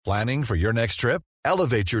Planning for your next trip?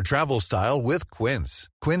 Elevate your travel style with Quince.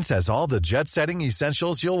 Quince has all the jet-setting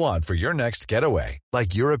essentials you'll want for your next getaway,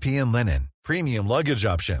 like European linen, premium luggage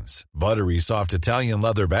options, buttery soft Italian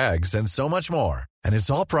leather bags, and so much more. And it's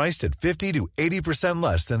all priced at 50 to 80%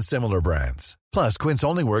 less than similar brands. Plus, Quince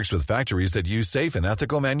only works with factories that use safe and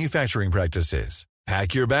ethical manufacturing practices.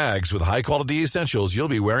 Pack your bags with high-quality essentials you'll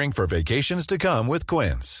be wearing for vacations to come with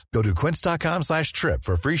Quince. Go to quince.com/trip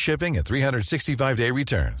for free shipping and 365-day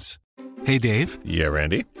returns. Hey, Dave. Yeah,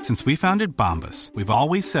 Randy. Since we founded Bombas, we've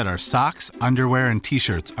always said our socks, underwear, and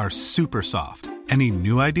T-shirts are super soft. Any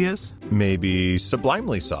new ideas? Maybe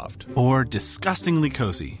sublimely soft. Or disgustingly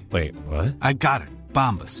cozy. Wait, what? I got it.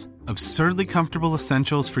 Bombas. Absurdly comfortable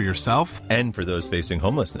essentials for yourself and for those facing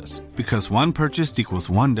homelessness. Because one purchased equals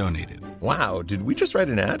one donated. Wow, did we just write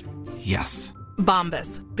an ad? Yes.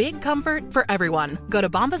 Bombas. Big comfort for everyone. Go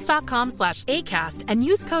to bombas.com/ACAST and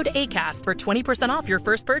use code ACAST for 20% off your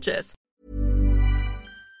first purchase.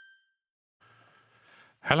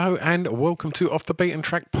 Hello and welcome to Off the Beaten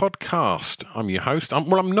Track podcast. I'm your host. I'm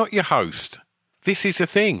not your host. This is the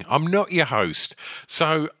thing. I'm not your host.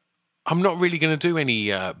 So I'm not really going to do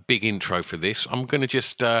any big intro for this. I'm going to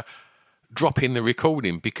just drop in the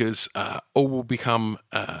recording because all will become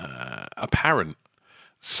apparent.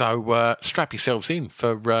 So strap yourselves in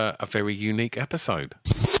for a very unique episode.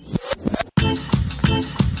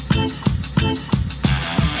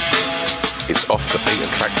 It's Off the Beaten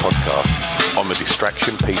Track podcast on the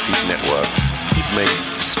Distraction Pieces Network with me,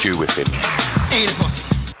 Stu Whiffin.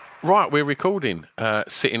 Right, we're recording.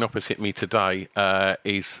 Sitting opposite me today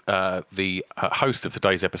is the host of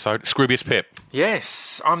today's episode, Scroobius Pip.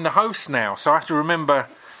 Yes, I'm the host now, so I have to remember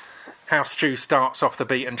how Stu starts off the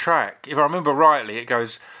beaten track. If I remember rightly, it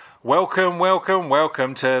goes, welcome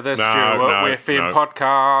to the Stuart Whiffin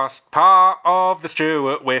podcast, part of the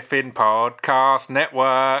Stuart Whiffin podcast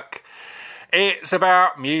network. It's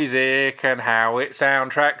about music and how it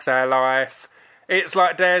soundtracks our life. It's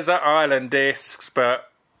like Desert Island Discs,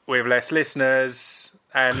 but with less listeners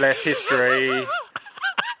and less history.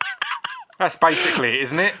 That's basically it,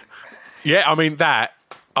 isn't it? Yeah, I mean, that,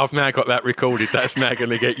 I've now got that recorded. That's now going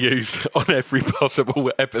to get used on every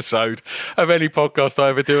possible episode of any podcast I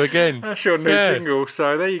ever do again. That's your new jingle,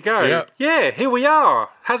 so there you go. Yeah, here we are.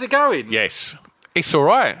 How's it going? Yes. It's all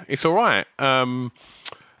right.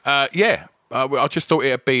 I just thought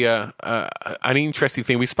it'd be an interesting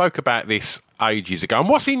thing. We spoke about this ages ago. And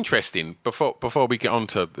what's interesting, before we get on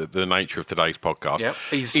to the nature of today's podcast... Yep.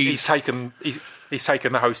 He's taken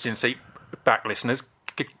the hosting seat back, listeners.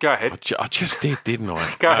 Go ahead. I just did, didn't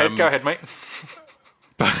I? Go ahead, mate.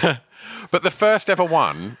 But the first ever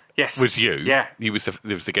one was you. Yeah. There was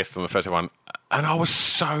the guest on the first ever one. And I was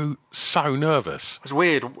so nervous. It was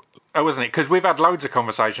weird, wasn't it? Because we've had loads of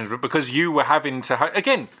conversations, but because you were having to...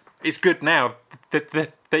 Again, it's good now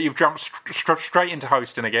that you've jumped straight into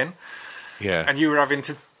hosting again. Yeah. And you were having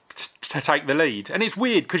to take the lead. And it's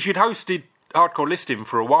weird, because you'd hosted Hardcore Listing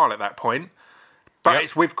for a while at that point, but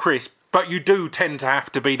it's with Chris. But you do tend to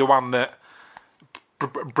have to be the one that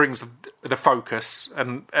brings the focus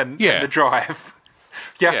and the drive.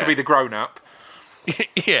 You have to be the grown-up.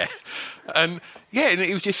 Yeah. And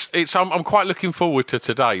it was just... I'm quite looking forward to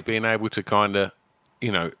today, being able to kind of,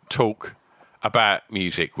 talk about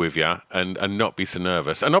music with you and not be so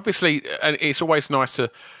nervous. And obviously, it's always nice to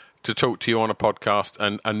talk to you on a podcast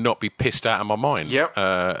and not be pissed out of my mind. Yep,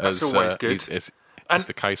 that's always good. It's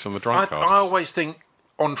the case on the Drunkcast. I always think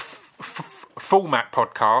on format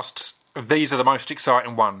podcasts, these are the most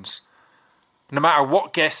exciting ones. No matter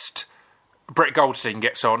what guest Brett Goldstein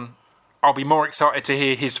gets on, I'll be more excited to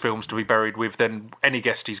hear his films to be buried with than any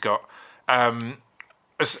guest he's got.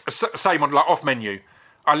 Same on Off Menu.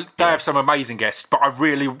 They have some amazing guests, but I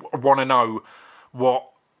really want to know what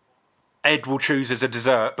Ed will choose as a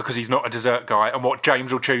dessert because he's not a dessert guy, and what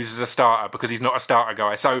James will choose as a starter because he's not a starter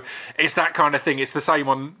guy. So it's that kind of thing. It's the same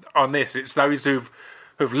on this. It's those who've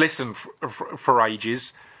listened for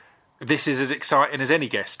ages. This is as exciting as any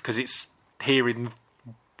guest because it's hearing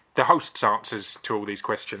the host's answers to all these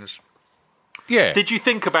questions. Yeah. Did you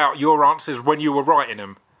think about your answers when you were writing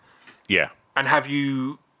them? Yeah. And do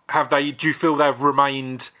you feel they've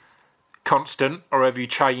remained constant, or have you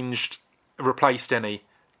changed, replaced any?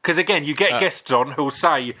 Because again, you get guests on who'll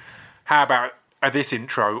say, how about this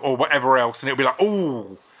intro or whatever else, and it'll be like,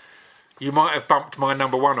 oh, you might have bumped my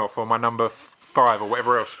number 1 off or my number 5 or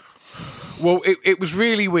whatever else. Well, it was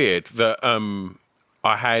really weird that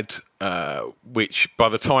I had, which by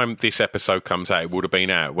the time this episode comes out, it would have been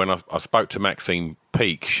out. When I spoke to Maxine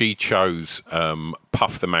Peake, she chose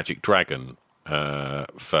Puff the Magic Dragon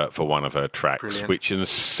for one of her tracks. Brilliant. Which, and as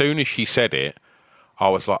soon as she said it, I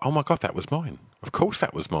was like, oh my God, that was mine. Of course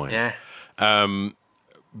that was mine. Yeah.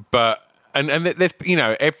 But there's, you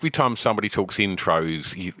know, every time somebody talks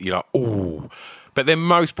intros, you're like, oh. But then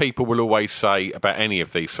most people will always say about any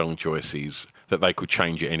of these song choices that they could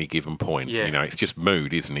change at any given point. Yeah. You know, it's just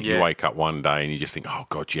mood, isn't it? Yeah. You wake up one day and you just think, oh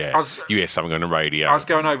God, yeah. You hear something on the radio. I was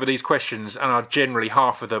going over these questions, and generally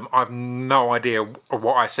half of them, I've no idea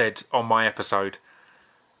what I said on my episode.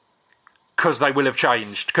 Because they will have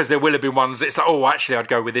changed. Because there will have been ones that's like, oh, actually, I'd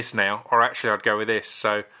go with this now. Or actually, I'd go with this.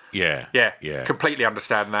 So, yeah. Completely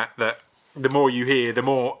understand that the more you hear, the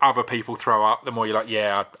more other people throw up, the more you're like,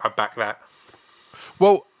 yeah, I back that.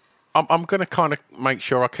 Well, I'm going to kind of make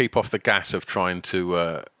sure I keep off the gas of trying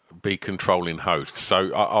to be controlling host.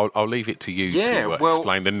 So I'll leave it to you to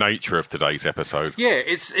explain the nature of today's episode. Yeah,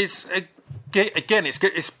 it's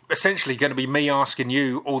essentially going to be me asking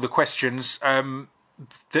you all the questions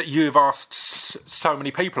that you've asked so many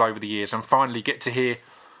people over the years, and finally get to hear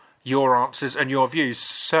your answers and your views.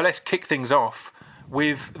 So let's kick things off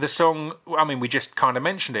with the song. I mean, we just kind of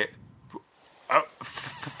mentioned it.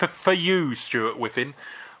 For you, Stuart Whiffin,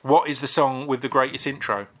 what is the song with the greatest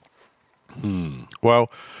intro? Well,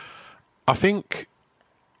 I think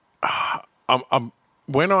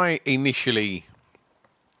when I initially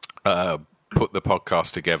put the podcast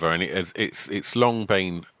together, and it's long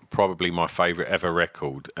been probably my favourite ever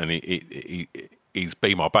record, and it's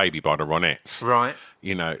Be My Baby by the Ronettes. Right.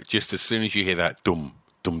 You know, just as soon as you hear that dum,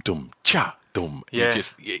 dum, dum, cha, dum, yeah.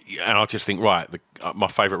 And I just think, right, my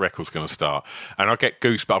favourite record's going to start. And I get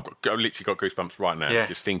goosebumps. I've literally got goosebumps right now,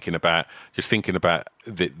 just thinking about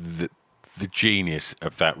the genius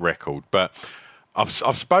of that record. But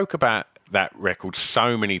I've spoke about that record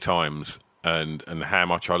so many times and how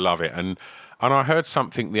much I love it. And I heard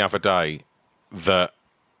something the other day that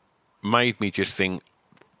made me just think,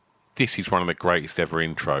 this is one of the greatest ever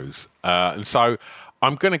intros. And so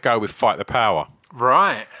I'm going to go with Fight the Power.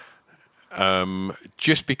 Right.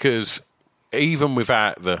 Just because even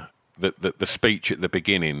without the speech at the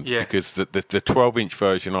beginning, because the 12-inch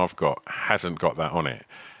version I've got hasn't got that on it.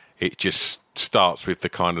 It just starts with the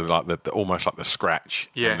kind of like the almost like the scratch,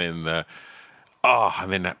 and then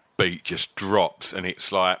and then that beat just drops, and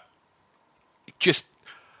it's like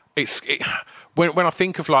when I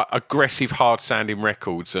think of like aggressive, hard-sounding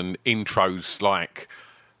records and intros like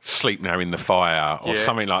Sleep Now in the Fire or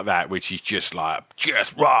something like that, which is just like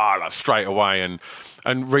straight away,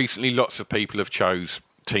 and recently lots of people have chose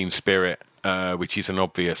Teen Spirit, which is an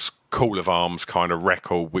obvious Call of Arms kind of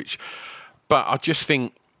record, but I just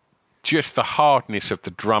think just the hardness of the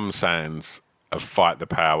drum sounds of Fight the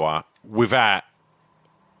Power without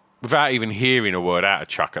even hearing a word out of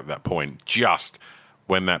Chuck at that point, just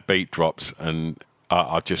when that beat drops, and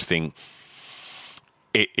I just think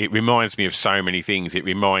it reminds me of so many things. It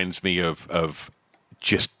reminds me of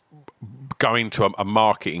just going to a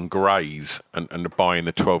market in Grays and buying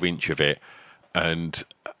the 12-inch of it, and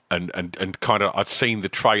kind of I'd seen the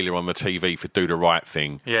trailer on the TV for Do the Right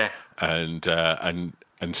Thing, and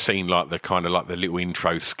seen like the kind of like the little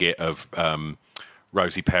intro skit of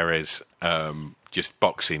Rosie Perez just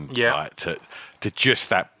boxing like, to just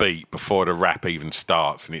that beat before the rap even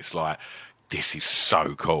starts, and it's like, this is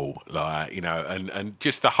so cool, like, you know, and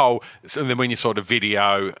just the whole. And then when you saw the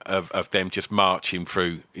video of them just marching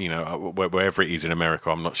through, you know, wherever it is in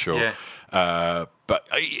America, I'm not sure, but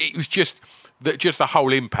it was just the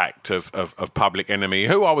whole impact of Public Enemy,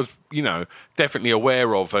 who I was, you know, definitely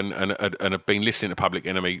aware of, and have been listening to Public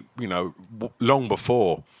Enemy, you know, long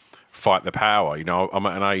before Fight the Power. You know, I'm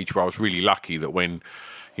at an age where I was really lucky that when,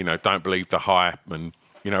 you know, Don't Believe the Hype and,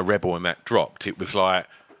 you know, Rebel and that dropped, it was like,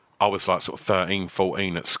 I was like sort of 13,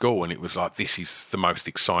 14 at school, and it was like, this is the most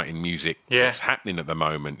exciting music that's happening at the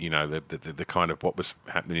moment, you know, the kind of what was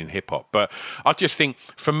happening in hip-hop. But I just think,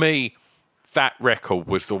 for me, that record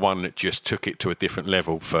was the one that just took it to a different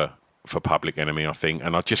level for Public Enemy, I think.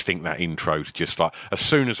 And I just think that intro's just like, as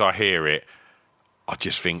soon as I hear it, I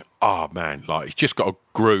just think, oh man, like it's just got a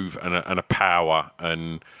groove and a power,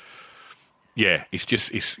 and it's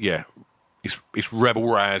rebel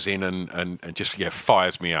rousing and just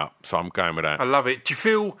fires me up. So I'm going with that. I love it. Do you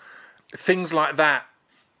feel things like that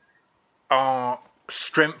are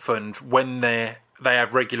strengthened when they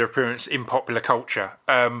have regular appearance in popular culture?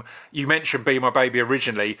 You mentioned Be My Baby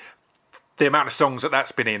originally. The amount of songs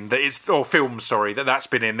that's been in, or films, sorry, that's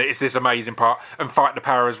been in, that it's this amazing part, and Fight the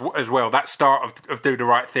Power as well. That start of Do the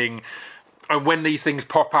Right Thing, and when these things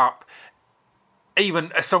pop up,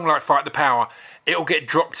 even a song like Fight the Power, it'll get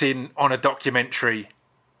dropped in on a documentary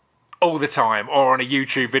all the time, or on a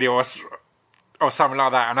YouTube video or something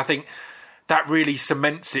like that. And I think that really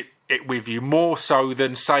cements it with you more so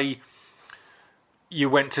than, say, you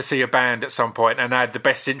went to see a band at some point and had the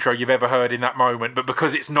best intro you've ever heard in that moment, but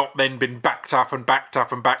because it's not then been backed up and backed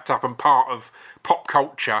up and backed up and part of pop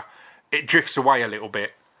culture, it drifts away a little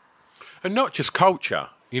bit. And not just culture,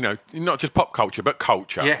 not just pop culture, but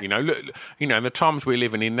culture. Yeah. Look, in the times we're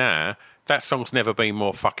living in now, that song's never been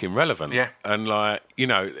more fucking relevant. Yeah. And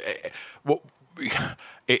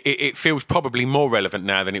it feels probably more relevant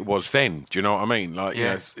now than it was then. Do you know what I mean?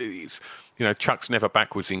 It's Chuck's never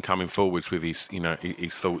backwards in coming forwards with his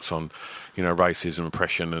thoughts on, racism,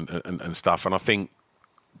 oppression, and stuff. And I think,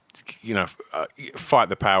 Fight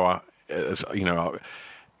the Power,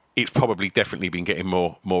 it's probably definitely been getting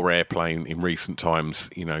more airplay in recent times,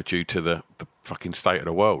 due to the fucking state of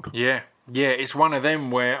the world. Yeah, it's one of them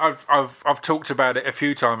where I've talked about it a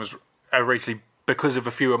few times recently because of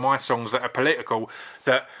a few of my songs that are political.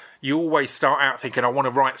 That you always start out thinking I want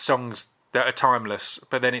to write songs that are timeless,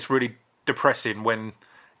 but then it's really depressing when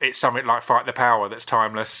it's something like Fight the Power that's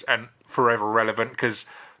timeless and forever relevant, because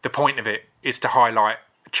the point of it is to highlight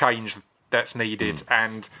change that's needed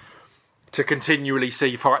and to continually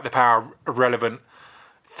see Fight the Power relevant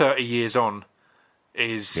 30 years on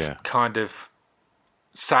is kind of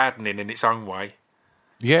saddening in its own way.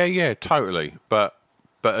 Yeah, totally. But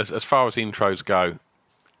as far as intros go,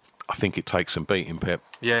 I think it takes some beating, Pip.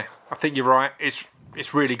 Yeah, I think you're right. It's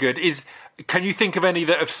really good. Can you think of any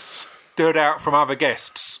that have stood out from other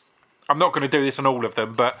guests? I'm not going to do this on all of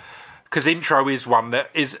them, but because intro is one that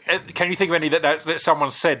is. Can you think of any that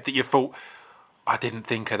someone said that you thought, I didn't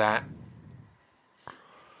think of that?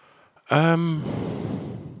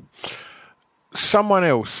 Someone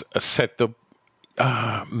else has said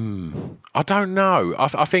I don't know.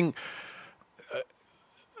 I think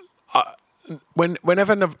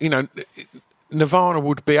whenever Nirvana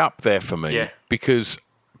would be up there for me,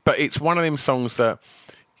 but it's one of them songs that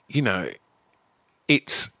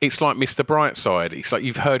it's like Mr. Brightside. It's like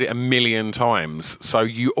you've heard it a million times, so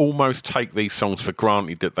you almost take these songs for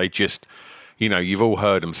granted that they just, you've all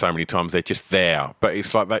heard them so many times, they're just there. But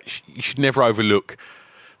it's like that. You should never overlook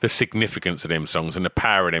the significance of them songs and the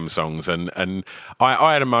power of them songs. And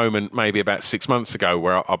I had a moment maybe about 6 months ago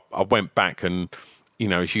where I went back and,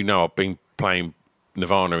 as you know, I've been playing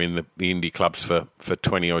Nirvana in the indie clubs for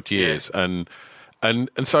 20 odd years. And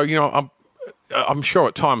so, I'm sure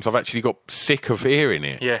at times I've actually got sick of hearing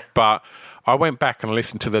it. Yeah. But I went back and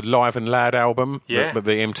listened to the Live and Loud album, the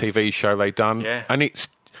MTV show they done. Yeah. And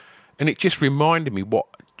it just reminded me what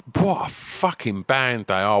a fucking band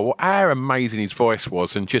they are, how amazing his voice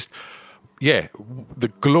was, and just,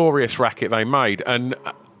 the glorious racket they made. And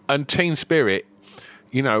Teen Spirit,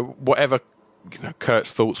 whatever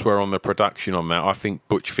Kurt's thoughts were on the production on that, I think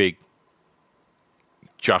Butch Vig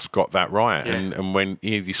just got that right. Yeah. And when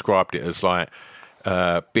he described it as like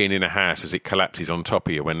being in a house as it collapses on top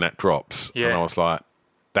of you when that drops, and I was like,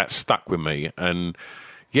 that stuck with me. And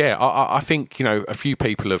I think a few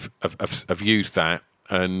people have used that,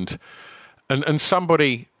 and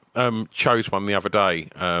somebody chose one the other day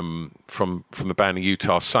from the band the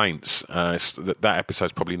Utah Saints. That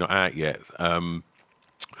episode's probably not out yet,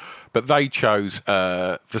 but they chose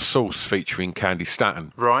The Source featuring Candy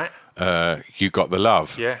Staton. Right. You Got the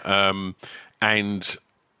Love. Yeah. And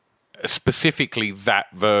specifically that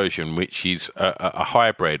version, which is a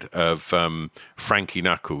hybrid of Frankie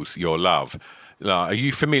Knuckles' Your Love. Are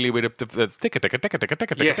you familiar with the ticka ticka ticka ticka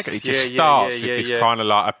ticka ticka? It just starts with this kind of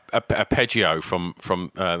like a arpeggio from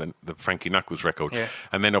the Frankie Knuckles record,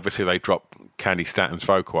 and then obviously they drop Candy Staton's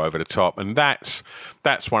vocal over the top, and that's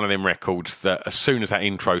one of them records that as soon as that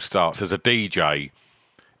intro starts, as a DJ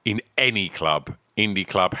in any club, indie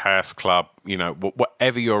club, house club,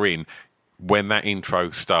 whatever you're in, when that intro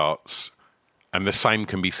starts, and the same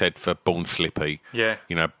can be said for Born Slippy. Yeah,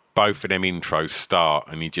 both of them intros start,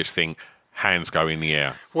 and you just think, hands go in the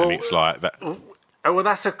air, and it's like that. Well,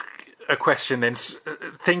 that's a question then.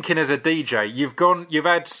 Thinking as a DJ, you've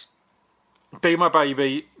had Be My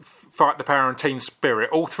Baby, Fight the Power, and Teen Spirit.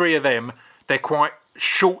 All three of them, they're quite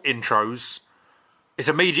short intros. It's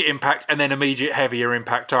immediate impact and then immediate heavier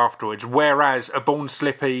impact afterwards. Whereas a Born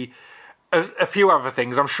Slippy, a few other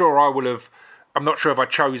things, I'm not sure if I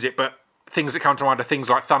chose it, but things that come to mind are things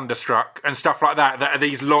like Thunderstruck and stuff like that are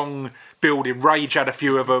these long building. Rage had a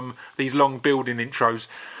few of them, these long building intros.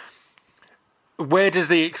 Where does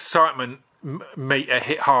the excitement meter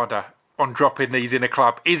hit harder on dropping these in a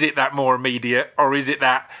club? Is it that more immediate, or is it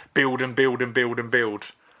that build and build and build and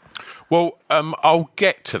build? Well, I'll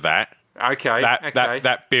get to that. Okay.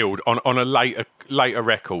 That build on a later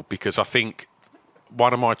record, because I think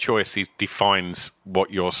one of my choices defines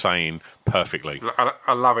what you're saying perfectly.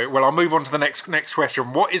 I love it. Well, I'll move on to the next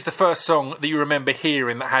question. What is the first song that you remember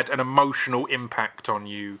hearing that had an emotional impact on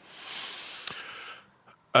you?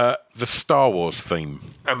 The Star Wars theme.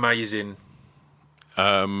 Amazing.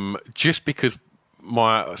 Just because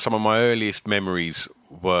some of my earliest memories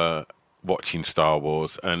were watching Star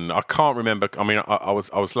Wars, and I can't remember. I mean, I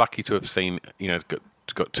was lucky to have seen,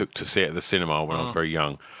 took to see it at the cinema when I was very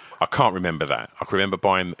young. I can't remember that. I can remember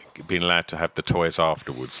being allowed to have the toys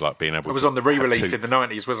afterwards, like being able. It was on the re-release in the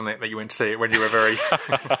 90s, wasn't it? That you went to see it when you were very.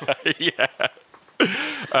 Yeah.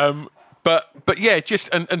 But yeah, just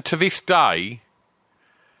and to this day,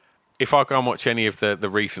 if I go and watch any of the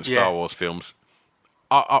recent Star Wars films,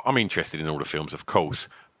 I'm interested in all the films, of course.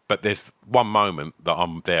 But there's one moment that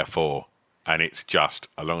I'm there for, and it's just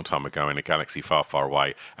a long time ago in a galaxy far, far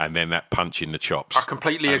away, and then that punch in the chops. I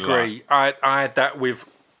completely agree. I had that with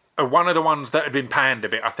one of the ones that had been panned a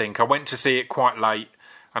bit, I think. I went to see it quite late,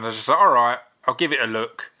 and I was just like, all right, I'll give it a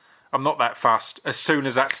look. I'm not that fussed. As soon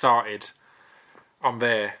as that started, I'm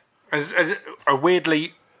there.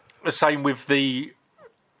 Weirdly, the same with the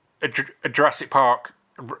Jurassic Park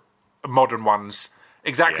modern ones.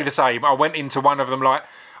 Exactly the same. I went into one of them like,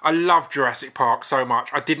 I love Jurassic Park so much.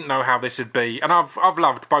 I didn't know how this would be. And I've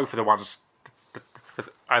loved both of the ones that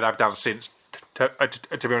I've done since, to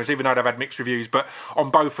be honest, even though they've had mixed reviews. But on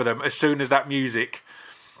both of them, as soon as that music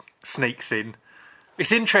sneaks in,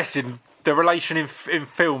 it's interesting, the relation in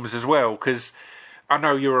films as well, because I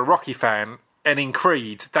know you're a Rocky fan, and in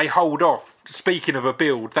Creed, they hold off, speaking of a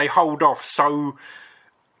build, they hold off so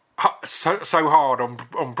hard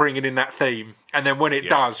on bringing in that theme. And then when it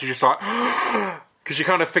does, you're just like... Because you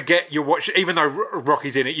kind of forget you're watching, even though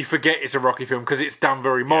Rocky's in it, you forget it's a Rocky film because it's done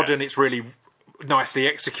very modern, it's really nicely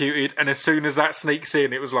executed, and as soon as that sneaks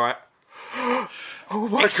in, it was like, oh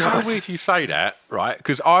my God. It's so weird you say that, right?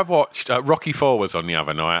 Because I watched Rocky IV was on the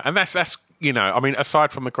other night, and that's I mean,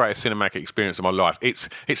 aside from the greatest cinematic experience of my life, it's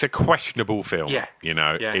a questionable film. Yeah.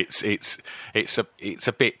 It's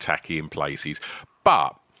a bit tacky in places,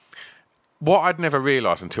 but what I'd never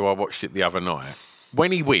realised until I watched it the other night,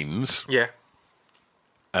 when he wins,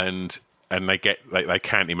 and they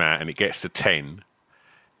count him out, and it gets to 10.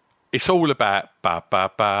 It's all about ba ba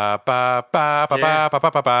ba ba ba ba ba ba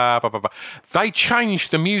ba ba ba ba. They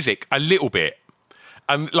changed the music a little bit,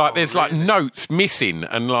 and there's notes missing,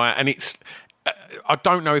 and it's. I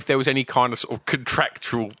don't know if there was any kind of sort of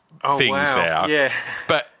contractual things there. Yeah,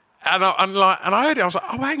 but. And I heard it. I was like,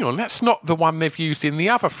 "Oh, hang on, that's not the one they've used in the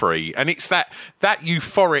other three." And it's that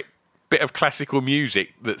euphoric bit of classical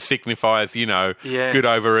music that signifies, good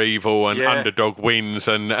over evil and underdog wins,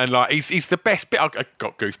 and he's the best bit. I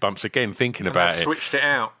got goosebumps again thinking about it. Switched it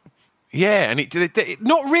out. Yeah, and it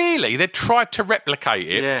not really. They tried to replicate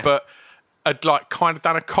it, but had kind of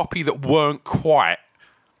done a copy that weren't quite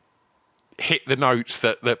hit the notes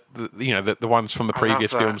that the ones from the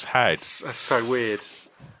previous films had. That's so weird.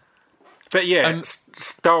 But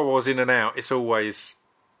Star Wars in and out, it's always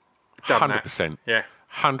done 100%. Yeah,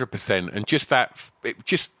 100%, and just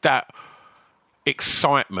that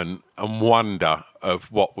excitement and wonder of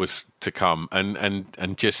what was to come,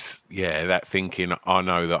 and just that thinking. I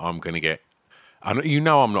know that I'm going to get. I'm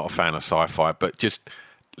not a fan of sci-fi, but just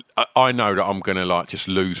I know that I'm going to just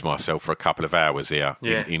lose myself for a couple of hours here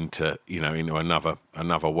into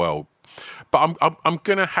another world. But I'm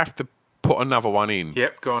going to have to put another one in.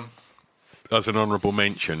 Yep, go on. As an honourable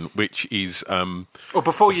mention, which is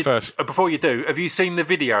before you do, have you seen the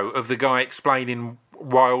video of the guy explaining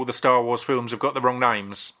why all the Star Wars films have got the wrong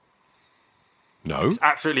names? No. It's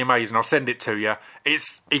absolutely amazing. I'll send it to you.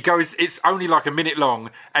 It's only like a minute long,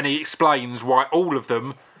 and he explains why all of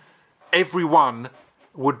them, every one,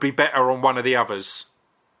 would be better on one of the others,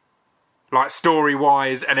 like story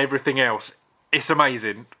wise and everything else. It's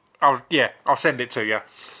amazing. I'll send it to you.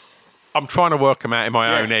 I'm trying to work them out in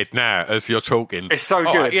my own head now as you're talking. It's so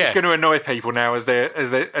good. Right, it's going to annoy people now as they're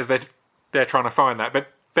trying to find that. But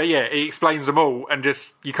he explains them all, and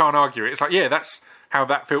just you can't argue it. It's like that's how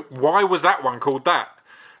that felt. Why was that one called that?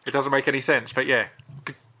 It doesn't make any sense. But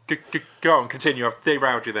go on, continue. I've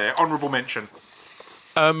derailed you there. Honourable mention.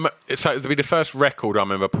 So it'll be the first record I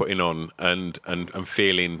remember putting on and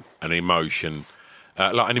feeling an emotion.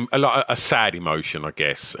 A sad emotion, I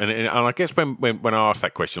guess, and I guess when I asked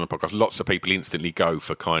that question on the podcast, lots of people instantly go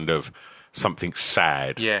for kind of something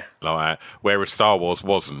sad, whereas Star Wars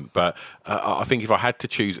wasn't. But I think if I had to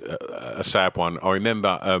choose a sad one, I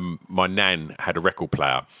remember my nan had a record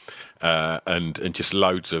player, and just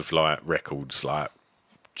loads of records like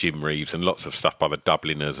Jim Reeves and lots of stuff by the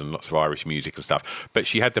Dubliners and lots of Irish music and stuff. But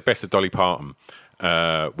she had the best of Dolly Parton.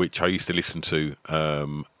 which I used to listen to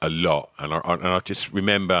a lot, and I just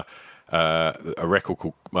remember a record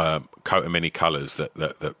called Coat of Many Colours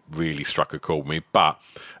that really struck a chord with me. But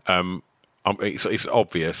it's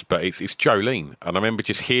obvious, but it's Jolene, and I remember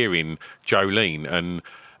just hearing Jolene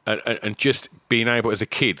and just being able, as a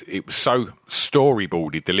kid, it was so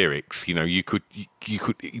storyboarded, the lyrics. You know,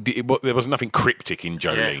 there was nothing cryptic in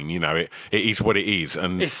Jolene. You know, it is what it is,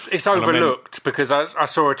 and it's overlooked because I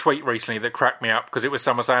saw a tweet recently that cracked me up because it was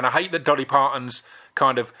someone saying, "I hate that Dolly Parton's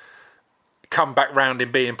kind of come back round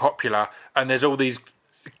in being popular, and there's all these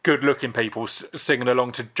good-looking people singing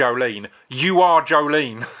along to Jolene. You are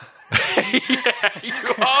Jolene." Yeah, you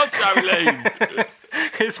are Jolene.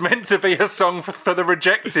 It's meant to be a song for the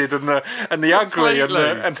rejected and the ugly and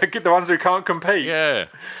the ones who can't compete. Yeah.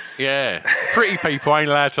 Pretty people ain't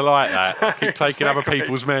allowed to like that. Keep taking other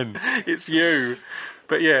people's men. It's you.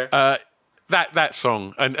 But yeah. That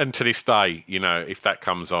song, and to this day, you know, if that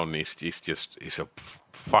comes on, it's a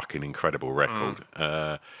fucking incredible record.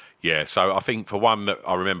 So I think for one that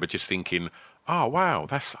I remember just thinking, oh wow,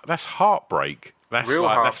 that's heartbreak. That's real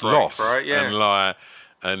like, heartbreak, that's loss, right?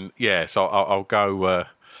 Yeah. So I'll go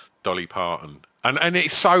Dolly Parton. And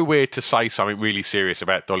it's so weird to say something really serious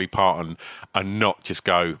about Dolly Parton and not just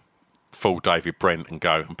go full David Brent and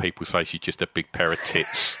people say she's just a big pair of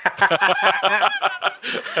tits.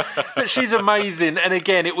 But she's amazing. And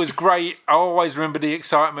again, it was great. I always remember the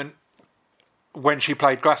excitement when she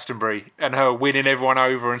played Glastonbury and her winning everyone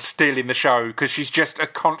over and stealing the show, because she's just a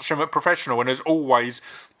consummate professional and has always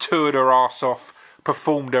toured her arse off,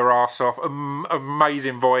 performed her arse off,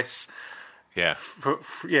 amazing voice. Yeah.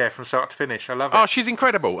 From start to finish. I love it. Oh, she's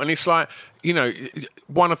incredible. And it's like, you know,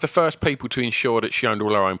 one of the first people to ensure that she owned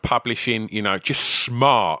all her own publishing, you know, just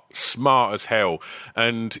smart as hell.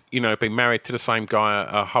 And, you know, been married to the same guy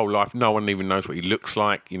her whole life. No one even knows what he looks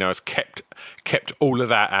like, you know, has kept all of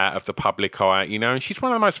that out of the public eye, you know. And she's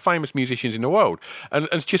one of the most famous musicians in the world and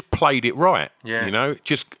has just played it right, you know,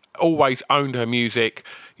 just always owned her music,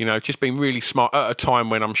 you know, just been really smart at a time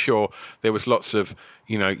when I'm sure there was lots of,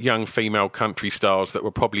 you know, young female country stars that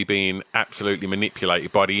were probably being absolutely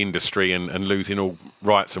manipulated by the industry and losing all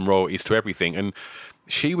rights and royalties to everything. And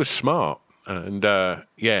she was smart. And,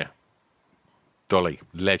 Dolly,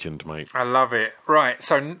 legend, mate. I love it. Right,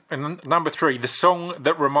 so number 3, the song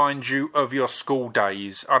that reminds you of your school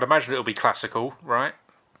days. I'd imagine it'll be classical, right?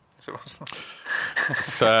 So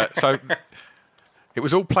it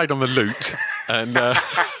was all played on the lute, and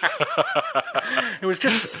it was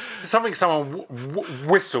just something someone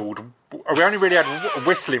whistled. We only really had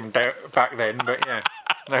whistling back then, but yeah.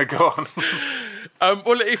 No, go on.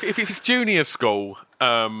 Well, if it's junior school,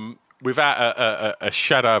 without a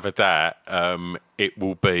shadow of a doubt, it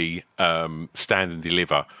will be Stand and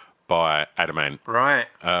Deliver by Adam Ant. Right.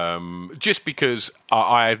 Just because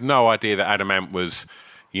I had no idea that Adam Ant was,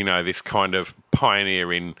 you know, this kind of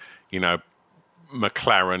pioneering, you know,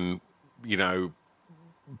 McLaren, you know,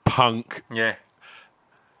 punk. Yeah.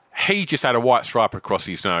 He just had a white stripe across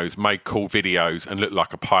his nose, made cool videos, and looked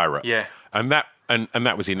like a pirate. Yeah. And that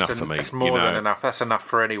was enough for me. That's more than enough. That's enough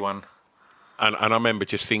for anyone. And I remember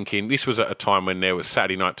just thinking, this was at a time when there was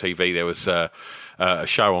Saturday Night TV. There was a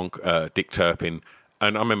show on Dick Turpin.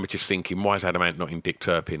 And I remember just thinking, why is Adam Ant not in Dick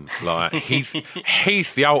Turpin? Like, he's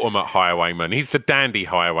the ultimate highwayman. He's the dandy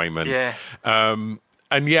highwayman. Yeah.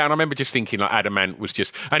 And I remember just thinking, like, Adam Ant was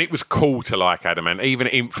just... And it was cool to like Adam Ant. Even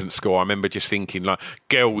at infant school, I remember just thinking, like,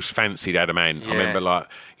 girls fancied Adam Ant. Yeah. I remember, like,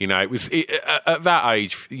 you know, at that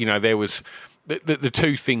age, you know, there was... The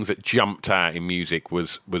two things that jumped out in music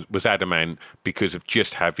was Adam Ant because of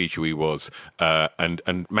just how visual he was,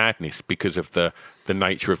 and Madness because of the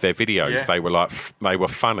nature of their videos. Yeah. They were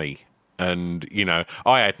funny. And, you know,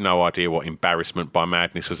 I had no idea what Embarrassment by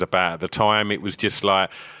Madness was about at the time. It was just like...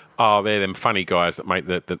 Oh, they're them funny guys that make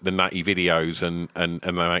the nutty videos and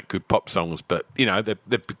they make good pop songs. But, you know,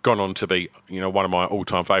 they've gone on to be, you know, one of my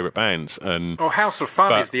all-time favourite bands. And House of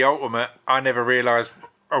Fun is the ultimate. I never realised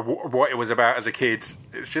what it was about as a kid.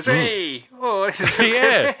 It's just, hey, oh, this is so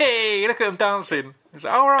good. Hey, look at them dancing. It's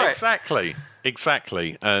like, all right.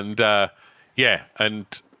 Exactly. And, and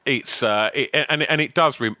it's and it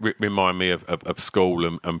does remind me of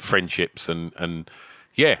school and friendships and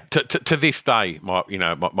yeah, to this day,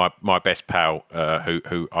 my best pal,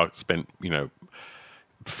 who I spent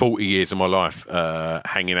 40 years of my life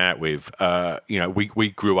hanging out with, we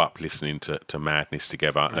grew up listening to Madness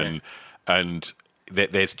together, and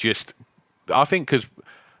there's just, I think, because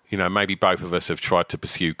maybe both of us have tried to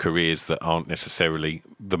pursue careers that aren't necessarily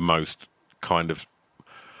the most kind of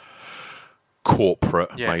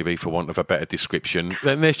corporate, maybe for want of a better description.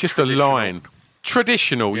 Then there's just a line.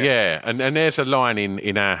 Traditional, yeah. And there's a line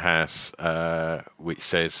in our house which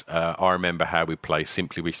says, I remember how we play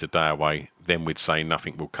Simply Wish the Day Away, then we'd say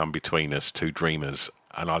nothing will come between us, two dreamers.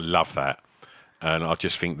 And I love that. And I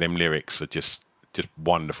just think them lyrics are just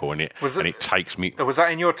wonderful. And it takes me... Was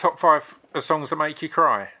that in your top 5 of songs that make you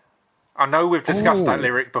cry? I know we've discussed that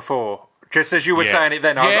lyric before. Just as you were saying it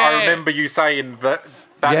then, I remember you saying that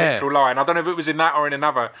literal line. I don't know if it was in that or in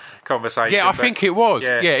another conversation. Yeah, I think it was.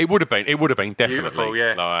 Yeah, it would have been. It would have been, definitely. Beautiful,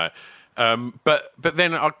 yeah. But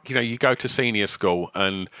then, you go to senior school,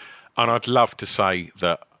 and I'd love to say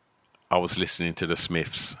that I was listening to the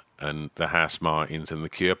Smiths and the House Martins and the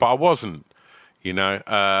Cure, but I wasn't.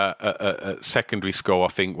 At secondary school, I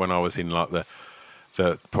think when I was in like the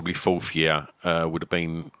probably 4th year, would have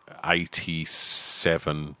been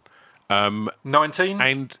 87. 19?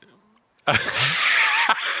 And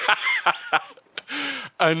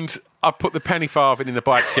and I put the penny farthing in the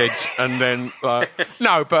bike shed, and then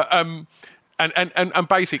and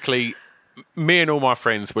basically, me and all my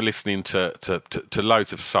friends were listening to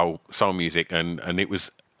loads of soul music, and it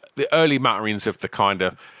was the early mutterings of the kind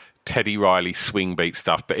of Teddy Riley swing beat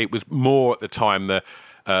stuff, but it was more at the time the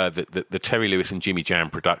Terry Lewis and Jimmy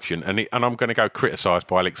Jam production, and I'm going to go criticised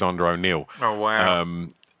by Alexander O'Neill. Oh wow!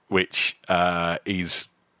 Which was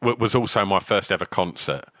also my first ever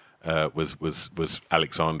concert. Was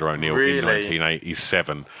Alexander O'Neill in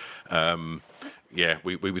 1987.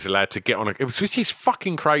 We was allowed to get on which is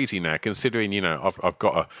fucking crazy now, considering I've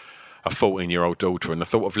got a 14-year-old daughter, and the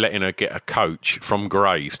thought of letting her get a coach from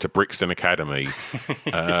Grays to Brixton Academy,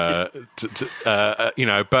 but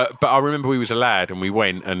I remember we was allowed, and we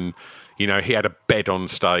went, and he had a bed on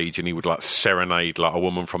stage, and he would like serenade like a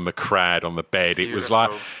woman from the crowd on the bed. Beautiful. It was like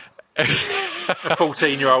a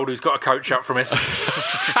 14-year-old who's got a coach up from Essex.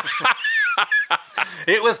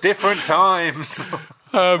 It was different times.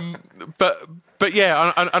 But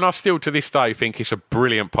yeah, and I still to this day think it's a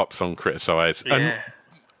brilliant pop song, criticised. Yeah. And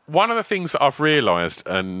one of the things that I've realised,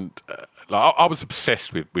 and I was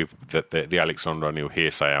obsessed with the Alexander O'Neill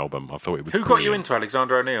Hearsay album. I thought it was. Who got you into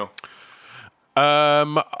Alexander O'Neill?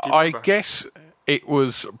 I guess it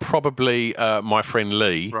was probably my friend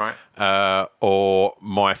Lee, right, or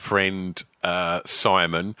my friend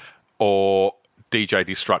Simon, or DJ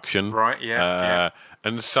Destruction, right? Yeah.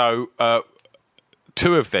 And so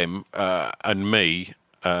 2 of them and me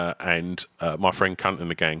and my friend Cunt and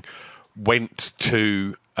the gang went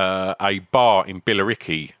to a bar in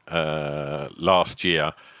Billericay last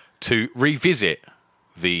year to revisit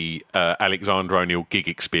the Alexander O'Neill gig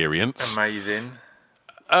experience. Amazing.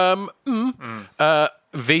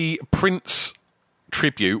 The Prince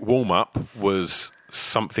tribute warm-up was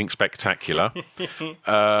something spectacular.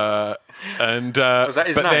 And was that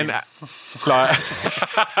his name? Then,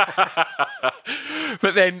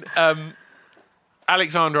 but then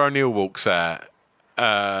Alexander O'Neill walks out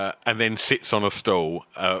and then sits on a stool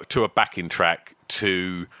to a backing track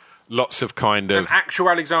to lots of kind of... An actual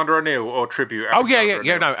Alexander O'Neill or tribute?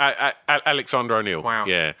 Alexander O'Neill. Wow.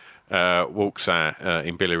 Yeah, walks out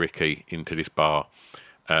in Billericay into this bar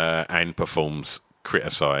and performs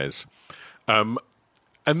Criticise. And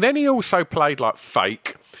then he also played like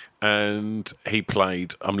Fake, and he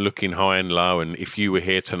played I'm Looking High and Low and If You Were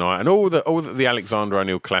Here Tonight, and all the Alexander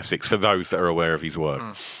O'Neill classics for those that are aware of his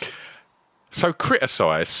work. So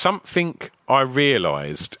Criticise, something I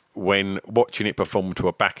realised when watching it perform to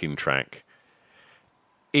a backing track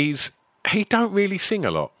is he don't really sing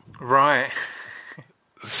a lot. Right.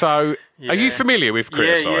 So are you familiar with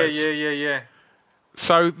Criticise? Yeah.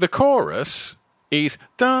 So the chorus is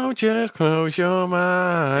 "Don't just close your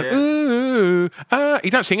mind." Yeah. Ooh, he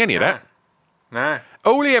don't sing any of that. No.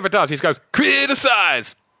 All he ever does is goes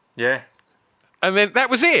 "Criticise." Yeah. And then that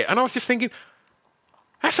was it. And I was just thinking,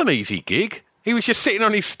 that's an easy gig. He was just sitting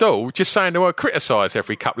on his stool, just saying the word "criticise"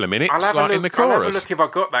 every couple of minutes, in the chorus. I'll have a look if I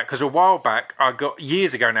got that, because a while back,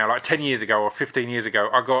 years ago now, like 10 years ago or 15 years ago,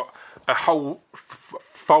 I got a whole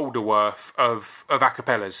folder worth of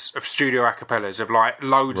acapellas, of studio acapellas, of like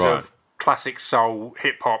loads of classic soul,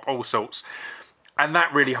 hip-hop, all sorts. And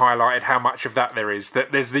that really highlighted how much of that there is.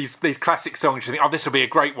 That there's these classic songs, you think, oh, this will be a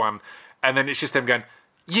great one. And then it's just them going,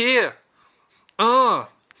 yeah, yeah.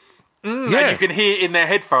 And you can hear in their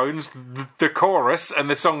headphones the chorus and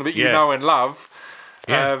the song that you know and love.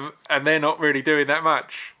 Yeah. And they're not really doing that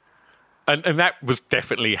much. And that was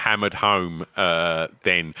definitely hammered home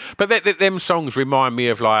then. But them songs remind me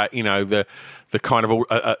of like, the kind of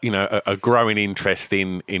a growing interest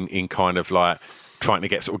in kind of like trying to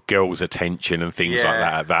get sort of girls' attention and things like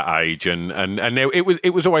that at that age. And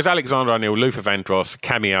it was always Alexander O'Neill, Luther Vandross,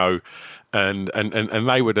 Cameo, and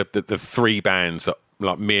they were the 3 bands that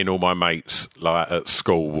like me and all my mates like at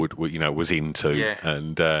school would was into,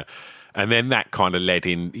 and then that kind of led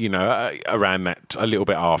in, around that a little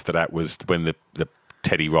bit after that was when the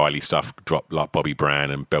Teddy Riley stuff dropped, like Bobby Brown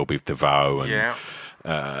and Belle Biv DeVoe, and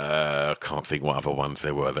I can't think what other ones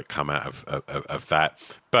there were that come out of that.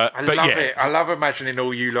 But I love it. I love imagining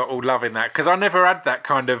all you lot all loving that, because I never had that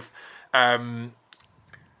kind of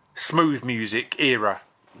smooth music era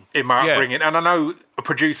in my upbringing. And I know a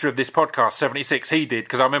producer of this podcast, 76, he did,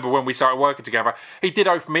 because I remember when we started working together, he did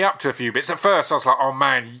open me up to a few bits. At first I was like, oh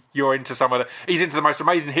man, you're into some of the... He's into the most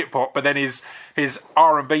amazing hip-hop, but then his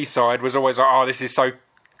R&B side was always like, oh, this is so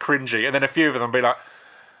cringy. And then a few of them be like,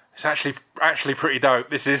 it's actually pretty dope.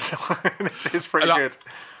 This is pretty good.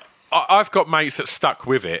 I've got mates that stuck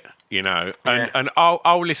with it, and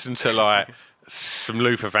I'll listen to like some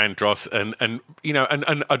Luther Vandross and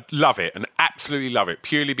I love it and absolutely love it,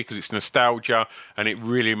 purely because it's nostalgia and it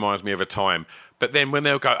really reminds me of a time. But then when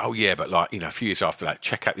they'll go, oh yeah, but like a few years after that,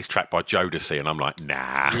 check out this track by Jodeci, and I'm like,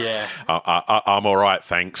 nah, I'm all right,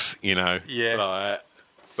 thanks, Like,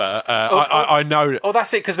 but I know. Oh,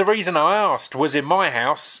 that's it. Because the reason I asked was, in my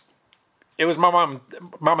house, it was my mum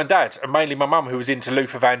and dad, and mainly my mum, who was into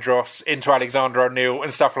Luther Vandross, into Alexander O'Neal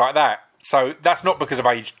and stuff like that. So that's not because of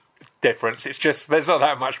age difference. It's just there's not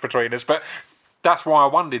that much between us. But that's why I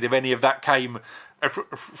wondered if any of that came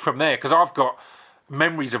from there, because I've got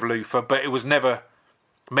memories of Luther, but it was never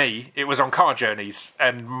me. It was on car journeys,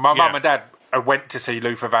 and my mum and dad went to see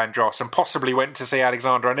Luther Vandross and possibly went to see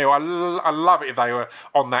Alexander O'Neal. I love it if they were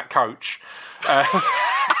on that coach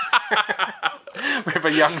with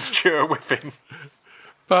a young Stuart Whiffen.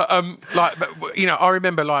 But I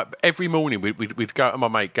remember like every morning we'd go to my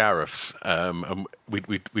mate Gareth's, and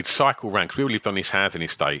we'd cycle round, because we all lived on this housing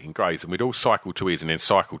estate in Grays, and we'd all cycle to his and then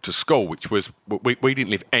cycle to school, which was we didn't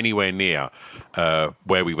live anywhere near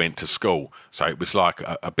where we went to school, so it was like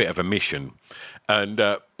a bit of a mission. And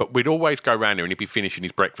but we'd always go round there, and he'd be finishing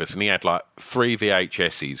his breakfast, and he had like 3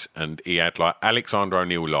 VHSs, and he had like Alexander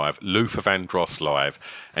O'Neal live, Luther Vandross live,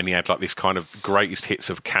 and he had like this kind of greatest hits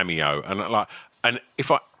of Cameo, and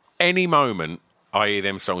if any moment I hear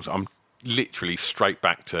them songs, I'm literally straight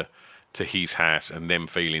back to his house and them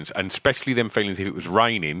feelings, and especially them feelings if it was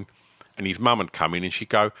raining, and his mum would come in and she'd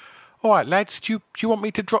go, "All right, lads, do you want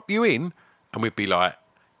me to drop you in?" And we'd be like,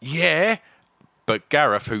 "Yeah." But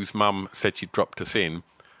Gareth, whose mum said she'd dropped us in,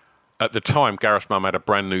 at the time, Gareth's mum had a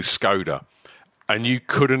brand new Skoda, and you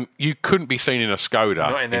couldn't be seen in a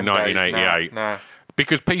Skoda in 1988, days, no.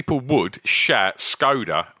 Because people would shout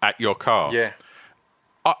Skoda at your car. Yeah.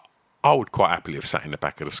 I would quite happily have sat in the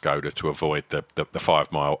back of the Skoda to avoid the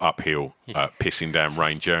 5 mile uphill pissing down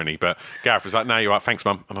rain journey. But Gareth was like, "No, you're right, thanks,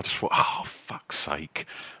 Mum." And I just thought, oh, fuck's sake.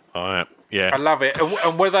 I love it.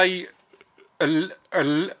 And were they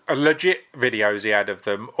a legit videos he had of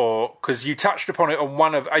them? Or, because you touched upon it on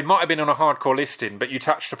one of, it might have been on a hardcore listing, but you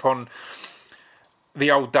touched upon the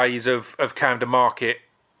old days of Camden Market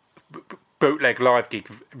bootleg live gig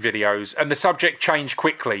videos, and the subject changed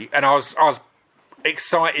quickly, and I was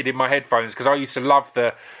excited in my headphones, because I used to love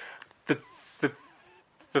the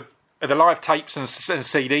live tapes and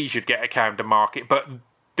CDs you'd get at Camden Market, but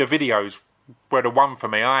the videos were the one for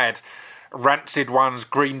me. I had Rancid ones,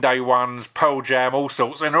 Green Day ones, Pearl Jam, all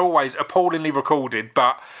sorts, and always appallingly recorded,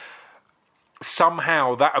 but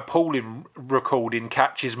somehow that appalling recording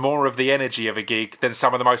catches more of the energy of a gig than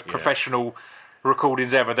some of the most professional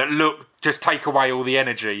recordings ever that just take away all the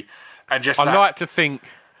energy. And just I like to think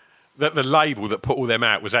that the label that put all them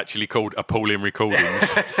out was actually called Appalling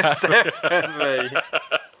Recordings. Definitely.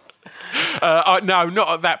 No, not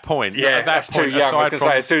at that point. Yeah, at that that's point, too young. I was going to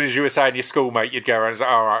say, as soon as you were saying your schoolmate, you'd go around and say,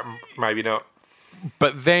 all right, maybe not.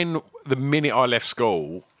 But then the minute I left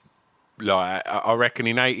school, like I reckon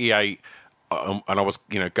in '88, and I was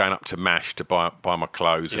going up to MASH to buy my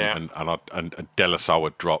clothes, and De La Soul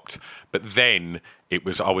had dropped. But then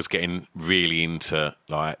I was getting really into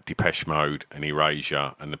like Depeche Mode and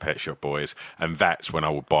Erasure and the Pet Shop Boys, and that's when I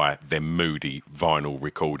would buy them moody vinyl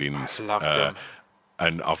recordings. I loved them.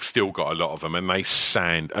 And I've still got a lot of them, and they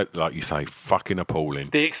sound, like you say, fucking appalling.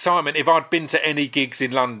 The excitement, if I'd been to any gigs in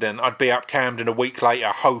London, I'd be up Camden a week later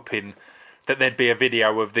hoping that there'd be a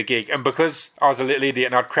video of the gig. And because I was a little idiot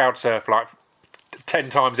and I'd crowd surf like 10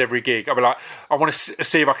 times every gig, I'd be like, I want to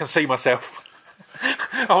see if I can see myself.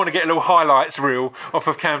 I want to get a little highlights reel off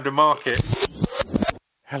of Camden Market.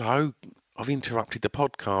 Hello, I've interrupted the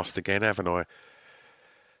podcast again, haven't I?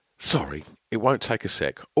 Sorry, it won't take a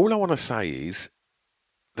sec. All I want to say is,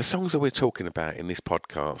 the songs that we're talking about in this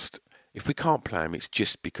podcast, if we can't play them, it's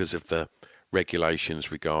just because of the regulations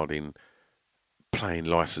regarding playing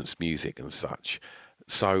licensed music and such.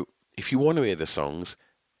 So if you want to hear the songs,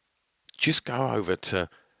 just go over to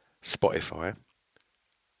Spotify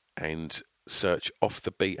and search Off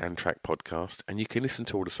the Beat and Track podcast, and you can listen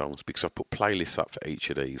to all the songs because I've put playlists up for each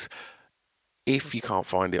of these. If you can't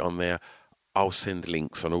find it on there, I'll send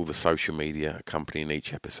links on all the social media accompanying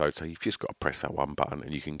each episode, so you've just got to press that one button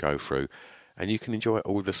and you can go through and you can enjoy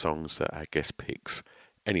all the songs that our guest picks.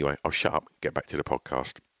 Anyway, I'll shut up and get back to the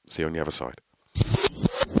podcast. See you on the other side.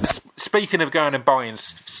 Speaking of going and buying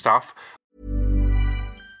stuff,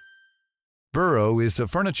 Burrow is a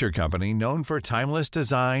furniture company known for timeless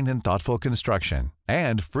design and thoughtful construction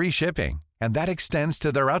and free shipping, and that extends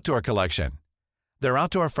to their outdoor collection. Their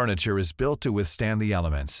outdoor furniture is built to withstand the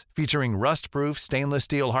elements, featuring rust-proof stainless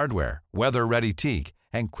steel hardware, weather-ready teak,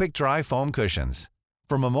 and quick-dry foam cushions.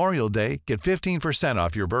 For Memorial Day, get 15%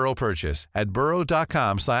 off your Burrow purchase at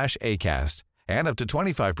burrow.com/ACAST and up to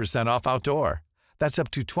 25% off outdoor. That's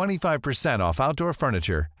up to 25% off outdoor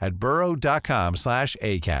furniture at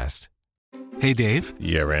burrow.com/ACAST. Hey, Dave.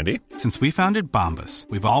 Yeah, Randy. Since we founded Bombas,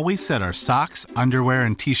 we've always said our socks, underwear,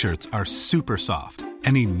 and T-shirts are super soft.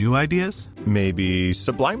 Any new ideas? Maybe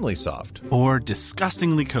sublimely soft. Or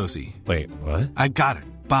disgustingly cozy. Wait, what? I got it.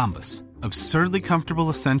 Bombas. Absurdly comfortable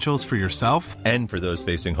essentials for yourself and for those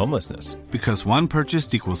facing homelessness. Because one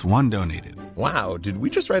purchased equals one donated. Wow, did we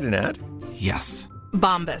just write an ad? Yes.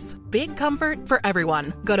 Bombas. Big comfort for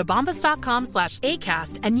everyone. Go to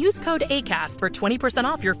bombas.com/ACAST and use code ACAST for 20%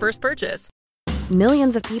 off your first purchase.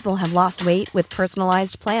 Millions of people have lost weight with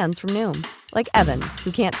personalized plans from Noom. Like Evan,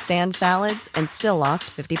 who can't stand salads and still lost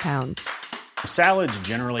 50 pounds. Salads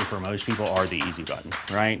generally for most people are the easy button,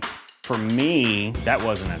 right? For me, that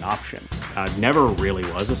wasn't an option. I never really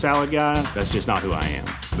was a salad guy. That's just not who I am.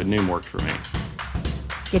 But Noom worked for me.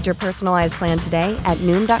 Get your personalized plan today at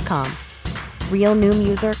Noom.com. Real Noom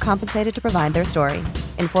user compensated to provide their story.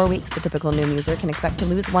 In 4 weeks, the typical Noom user can expect to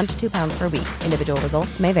lose 1 to 2 pounds per week. Individual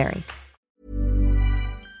results may vary.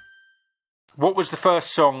 what was the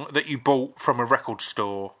first song that you bought from a record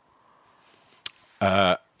store?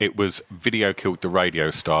 It was Video Killed the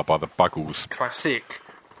Radio Star by the Buggles. Classic.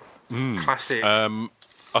 Classic.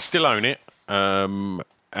 I still own it,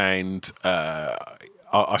 and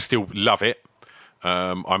I still love it.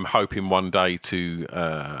 I'm hoping one day to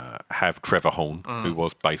have Trevor Horn, who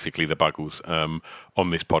was basically the Buggles, on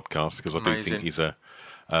this podcast, because I do think he's an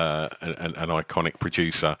iconic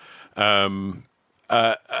producer.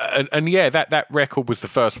 And yeah, that record was the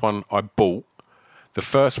first one I bought. The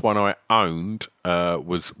first one I owned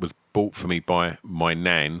was bought for me by my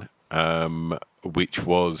nan, which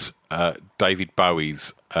was David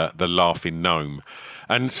Bowie's The Laughing Gnome.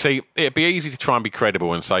 And see, it'd be easy to try and be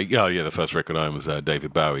credible and say, yeah, the first record I owned was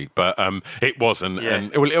David Bowie. But it wasn't. Yeah.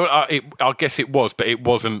 And I guess it was, but it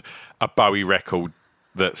wasn't a Bowie record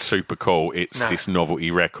that's super cool. It's this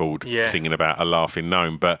novelty record singing about a laughing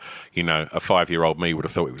gnome. But, you know, a 5-year-old me would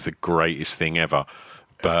have thought it was the greatest thing ever.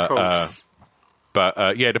 But,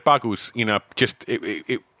 the Buggles, you know, just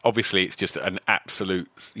it obviously it's just an absolute,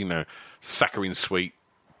 you know, saccharine sweet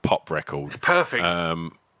pop record. It's perfect.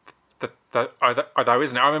 Although,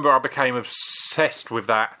 isn't it? I remember I became obsessed with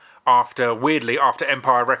that after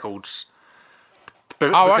Empire Records.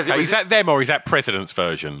 Okay. Is that them or is that President's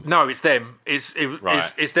version? No, it's them. It's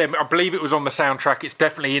them. I believe it was on the soundtrack. It's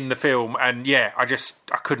definitely in the film. And yeah, I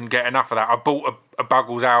couldn't get enough of that. I bought a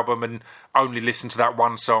Buggles album and only listened to that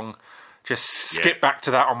one song. Just skip back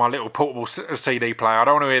to that on my little portable CD player. I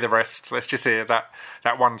don't want to hear the rest. Let's just hear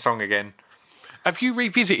that one song again. Have you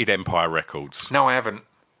revisited Empire Records? No, I haven't.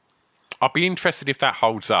 I'd be interested if that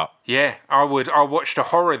holds up. Yeah, I would. I watched a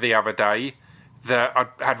horror the other day that I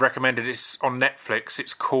had recommended. It's on Netflix.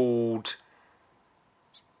 It's called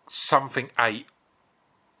something 8.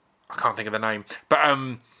 I can't think of the name.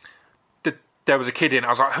 But there was a kid in it.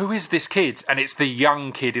 I was like, who is this kid? And it's the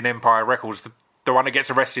young kid in Empire Records, the one that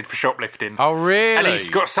gets arrested for shoplifting. Oh, really? And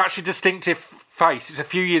he's got such a distinctive face. It's a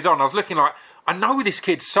few years on. I was looking like, I know this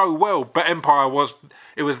kid so well, but Empire was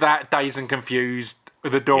that Dazed and Confused,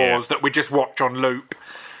 The Doors that we just watch on loop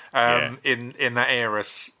in that era.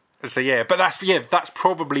 So yeah, but that's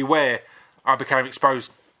probably where I became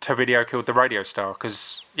exposed to Video Killed the Radio Star,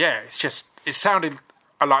 because it sounded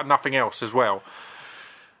like nothing else as well.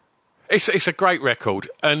 It's a great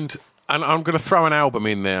record, and I'm going to throw an album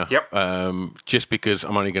in there. Yep. Just because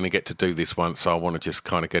I'm only going to get to do this once, so I want to just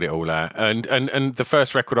kind of get it all out. And the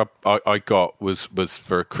first record I got was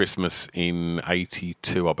for a Christmas in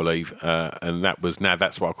 '82, I believe, and that was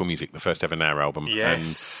That's What I Call Music, the first ever Now album.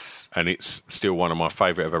 Yes. And it's still one of my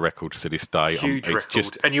favourite ever records to this day. Huge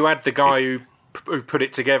record. And you had the guy who put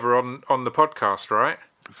it together on the podcast, right?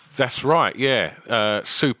 That's right, yeah.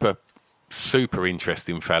 Super super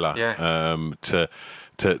interesting fella.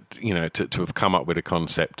 To have come up with a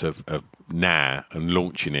concept of Nah and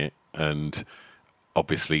launching it, and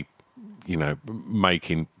obviously,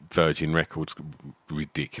 making Virgin Records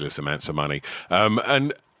ridiculous amounts of money,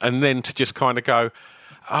 and then to just kind of go,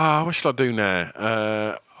 what should I do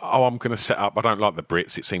now? I'm going to set up. I don't like the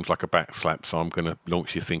Brits. It seems like a backslap, so I'm going to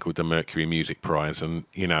launch this thing called the Mercury Music Prize, and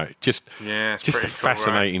just a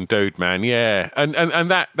fascinating dude, man. Yeah, and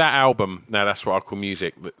that album. Now that's what I call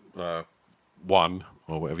music. One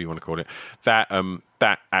or whatever you want to call it.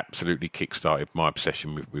 That absolutely kick-started my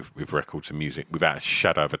obsession with records and music, without a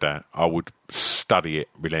shadow of a doubt. I would study it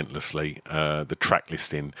relentlessly. The track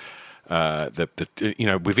listing,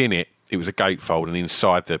 within it was a gatefold, and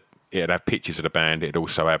inside it'd have pictures of the band. It'd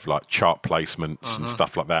also have like chart placements and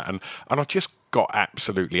stuff like that. And I just got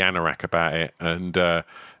absolutely anorak about it. And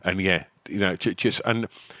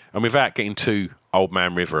without getting too Old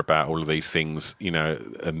Man River about all of these things,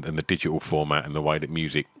 and the digital format and the way that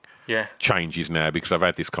music changes now, because I've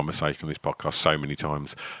had this conversation on this podcast so many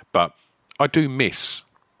times. But I do miss,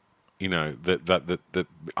 that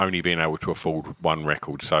only being able to afford one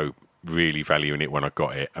record. So really valuing it when I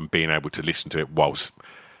got it and being able to listen to it whilst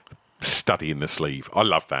studying the sleeve. I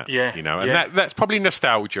love that. That's probably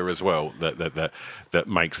nostalgia as well that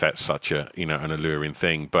makes that such a an alluring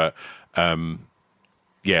thing. But I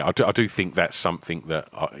do think that's something that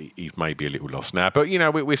he's maybe a little lost now. But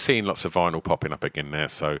we're seeing lots of vinyl popping up again now.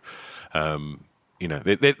 So it's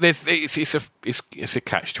a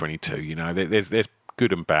catch-22. There's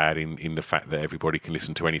good and bad in the fact that everybody can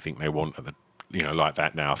listen to anything they want at the like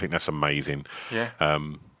that now. I think that's amazing.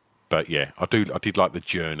 But I did like the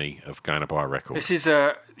journey of going to buy a record. This is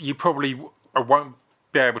you probably won't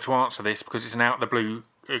be able to answer this because it's an out of the blue,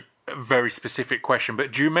 very specific question.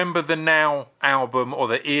 But do you remember the Now album or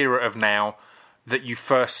the era of Now that you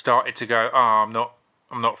first started to go, I'm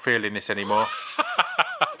not feeling this anymore?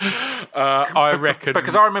 I reckon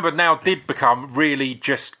because I remember Now did become really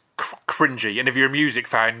just cringy, and if you're a music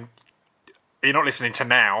fan, you're not listening to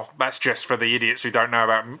Now. That's just for the idiots who don't know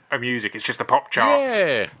about music. It's just the pop charts.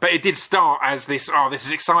 Yeah. But it did start as this, this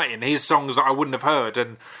is exciting. Here's songs that I wouldn't have heard.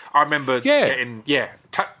 And I remember being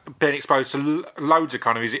exposed to loads of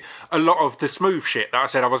kind of music. A lot of the smooth shit that I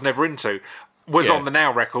said I was never into was on the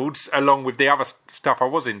Now records, along with the other stuff I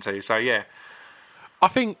was into. So, yeah. I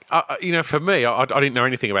think, for me, I didn't know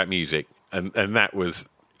anything about music. And that was...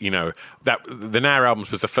 that the Now albums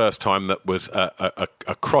was the first time that was a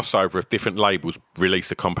crossover of different labels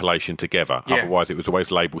released a compilation together. Yeah. Otherwise, it was always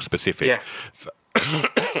label specific. Yeah. So,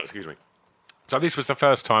 excuse me. So this was the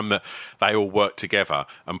first time that they all worked together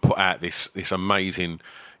and put out this amazing.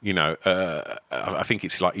 I think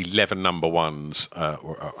it's like 11 number ones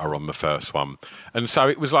are on the first one. And so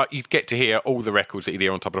it was like you'd get to hear all the records that you'd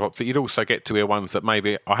hear on Top of the Pops, but you'd also get to hear ones that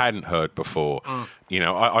maybe I hadn't heard before.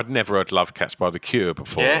 I'd never heard Love Cats by The Cure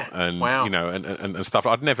before. And, and stuff.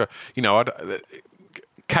 I'd never,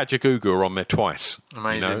 Kajagoogoo are on there twice.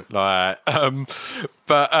 Amazing. But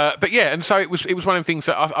yeah, and so it was one of the things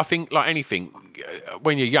that I think, like anything,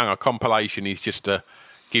 when you're young, a compilation is just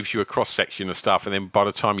gives you a cross-section of stuff, and then by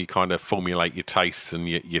the time you kind of formulate your tastes and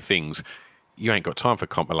your things, you ain't got time for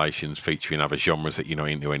compilations featuring other genres that you're not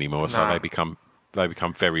into anymore, so they become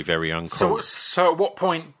very, very uncool. So at what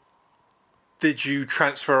point did you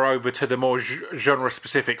transfer over to the more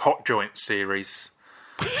genre-specific Hot Joints series?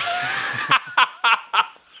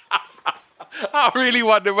 I really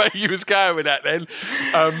wonder where you was going with that then.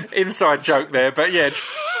 Inside joke there, but yeah...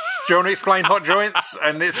 Do you want to explain Hot Joints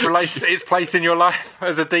and its place in your life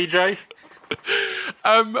as a DJ?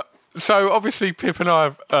 So obviously Pip and I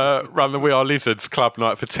have run the We Are Lizards club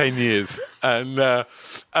night for 10 years, and I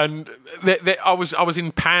was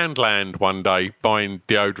in Poundland one day buying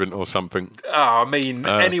deodorant or something.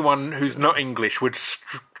 Anyone who's not English would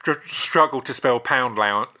struggle to spell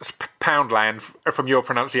Poundland from your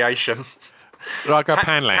pronunciation. Like a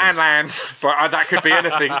Poundland. Poundland. It's like, that could be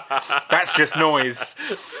anything. That's just noise.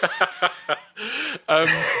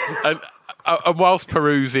 And whilst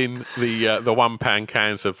perusing the £1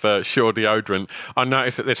 cans of Sure deodorant, I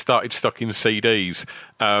noticed that they started stocking CDs.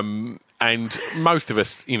 And most of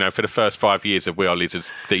us, for the first 5 years of We Are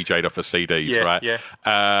Lizards, DJ'd off of CDs, right? Yeah.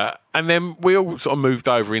 And then we all sort of moved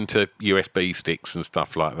over into USB sticks and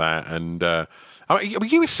stuff like that. And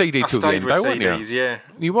you were CD till the end, though, weren't you? Yeah.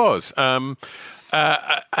 You was. And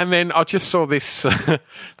then I just saw this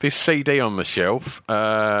this CD on the shelf,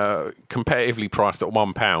 competitively priced at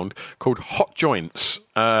 £1, called Hot Joints,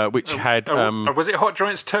 which had... was it Hot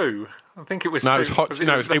Joints 2? I think it was 2. No,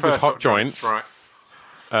 it was Hot Joints. Right.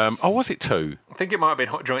 Was it 2? I think it might have been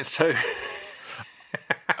Hot Joints 2.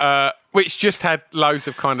 which just had loads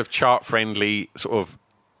of kind of chart-friendly sort of,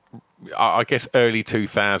 I guess, early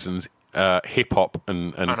 2000s hip-hop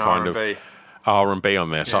and kind R&B. of R&B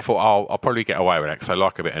on there. So I thought, I'll probably get away with that because I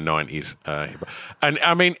like a bit of 90s hip-hop. And,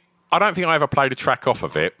 I mean, I don't think I ever played a track off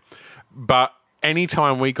of it, but any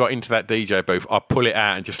time we got into that DJ booth, I'd pull it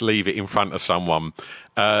out and just leave it in front of someone.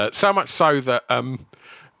 So much so that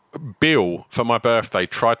Bill, for my birthday,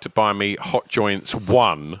 tried to buy me Hot Joints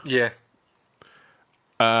 1. Yeah.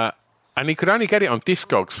 And he could only get it on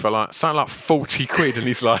Discogs for something like 40 quid. And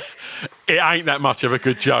he's like, it ain't that much of a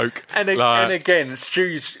good joke. And again,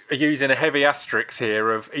 Stu's using a heavy asterisk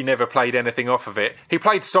here of he never played anything off of it. He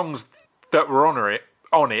played songs that were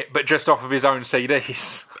on it, but just off of his own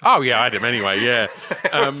CDs. Oh, yeah, I had him anyway, yeah.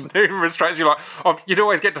 Numerous tracks. You'd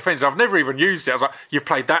always get defensive. I've never even used it. I was like, you've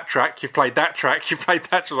played that track, you've played that track, you've played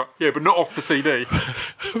that. I was like, yeah, but not off the CD.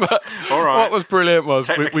 But all right. What was brilliant was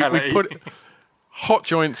we put Hot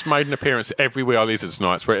Joints made an appearance every We Are Lizards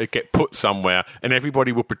nights where it'd get put somewhere and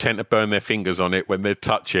everybody would pretend to burn their fingers on it when they'd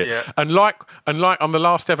touch it. Yeah. And like on the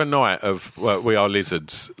last ever night of We Are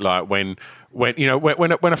Lizards, like when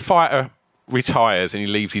a fighter retires and he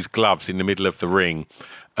leaves his gloves in the middle of the ring,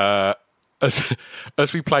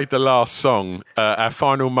 as we played the last song, our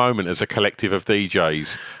final moment as a collective of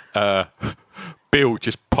DJs, Bill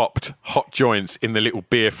just popped Hot Joints in the little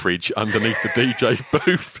beer fridge underneath the DJ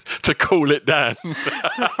booth to cool it down.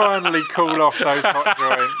 To finally cool off those Hot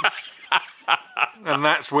Joints. And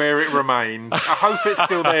that's where it remained. I hope it's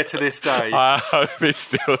still there to this day. I hope it's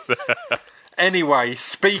still there. Anyway,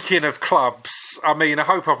 speaking of clubs, I mean, I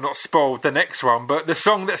hope I've not spoiled the next one, but the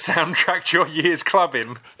song that soundtracked your year's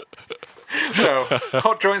clubbing. Well,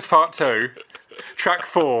 Hot Joints Part 2, Track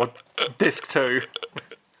 4, Disc 2.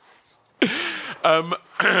 I'm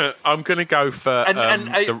going to go for...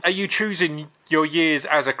 are you choosing your years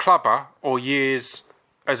as a clubber or years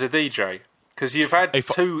as a DJ? Because you've had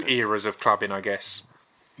two eras of clubbing, I guess.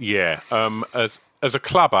 Yeah. As a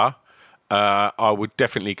clubber, I would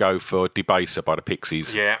definitely go for Debaser by the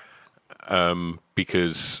Pixies. Yeah.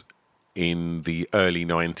 Because in the early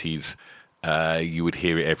 90s, you would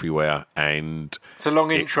hear it everywhere. And it's a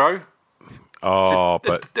long intro.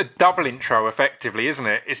 But a double intro, effectively, isn't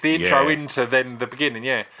it? It's the intro into then the beginning,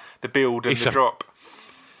 the build and the drop.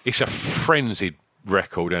 It's a frenzied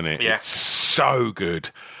record, isn't it? Yeah. It's so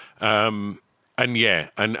good. I'm not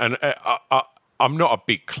a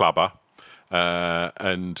big clubber,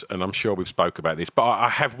 and I'm sure we've spoke about this, but I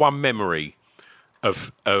have one memory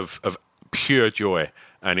of pure joy,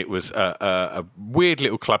 and it was a weird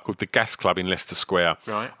little club called the Gas Club in Leicester Square.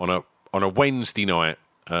 Right. On a Wednesday night.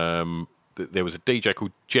 There was a DJ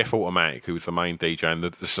called Jeff Automatic who was the main DJ, and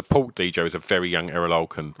the support DJ was a very young Errol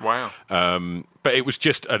Olken. Wow. But it was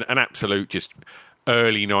just an absolute just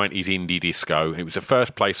early 90s indie disco. It was the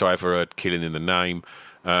first place I ever heard Killing in the Name.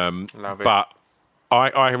 Love it. But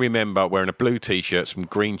I remember wearing a blue T-shirt, some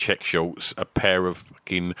green check shorts, a pair of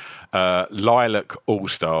fucking lilac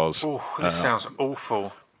All-Stars. Oh, this sounds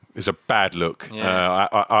awful. It was a bad look. Yeah.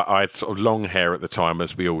 I had sort of long hair at the time,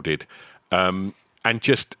 as we all did. And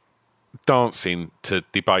just dancing to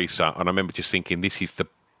Debaser, and I remember just thinking, this is the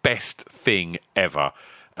best thing ever.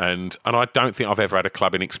 And I don't think I've ever had a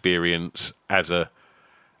clubbing experience as a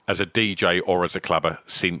DJ or as a clubber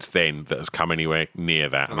since then that has come anywhere near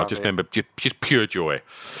that. And I just remember just pure joy.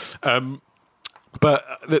 But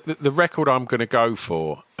the record I'm going to go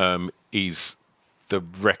for is the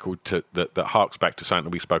record that harks back to something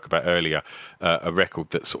that we spoke about earlier, a record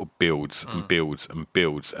that sort of builds and builds and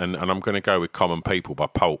builds. And I'm going to go with Common People by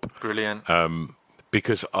Pulp. Brilliant.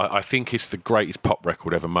 Because I think it's the greatest pop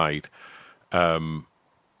record ever made.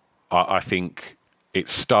 I think it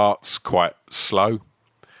starts quite slow.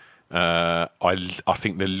 I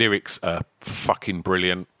think the lyrics are fucking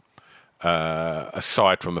brilliant.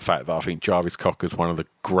 Aside from the fact that I think Jarvis Cocker's one of the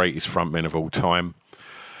greatest frontmen of all time.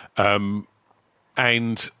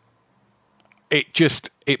 And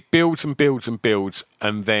it builds and builds and builds,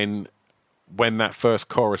 and then when that first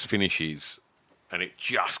chorus finishes, and it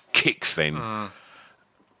just kicks then.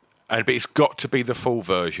 But it's got to be the full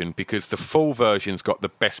version, because the full version's got the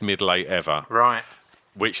best middle eight ever. Right.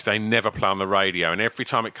 Which they never play on the radio. And every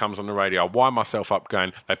time it comes on the radio, I wind myself up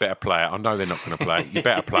going, they better play it. I know they're not going to play it. You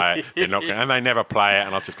better play it. They're not going to. And they never play it.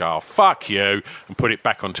 And I just go, oh, fuck you, and put it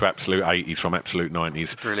back onto Absolute 80s from Absolute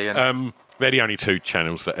 90s. Brilliant. They're the only two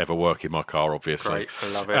channels that ever work in my car, obviously. Great, I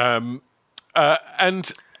love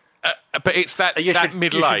it. But it's that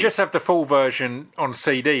middle You eight. should just have the full version on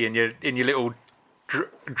CD in your little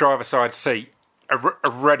driver side seat,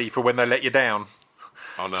 ready for when they let you down.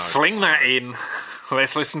 Oh no! Sling that in.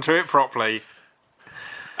 Let's listen to it properly.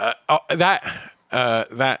 That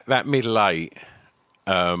that middle eight,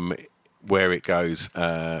 where it goes,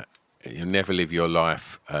 you'll never live your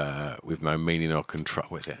life with no meaning or control.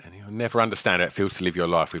 What is it? And you'll never understand how it feels to live your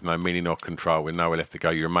life with no meaning or control, with nowhere left to go.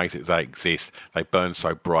 You're amazed that they exist. They burn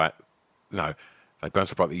so bright. No, they burn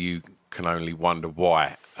so bright that you can only wonder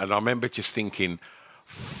why. And I remember just thinking,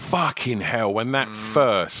 fucking hell, when I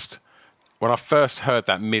first heard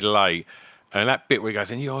that middle eight, and that bit where he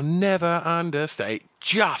goes, and you'll never understand, it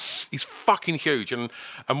just is fucking huge. And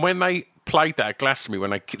when they played that at Glastonbury,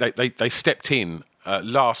 when they stepped in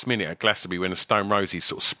last minute at Glastonbury when the Stone Roses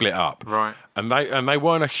sort of split up, right? And they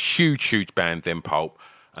weren't a huge band then, Pulp,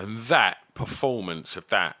 and that performance of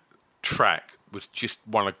that track was just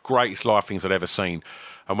one of the greatest live things I'd ever seen.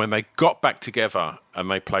 And when they got back together and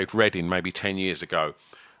they played Reading maybe 10 years ago,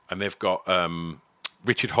 and they've got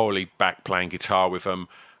Richard Hawley back playing guitar with them,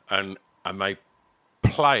 and they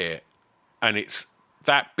play it, and it's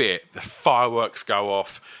that bit, the fireworks go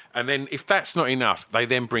off, and then if that's not enough, they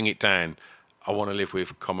then bring it down. I want to live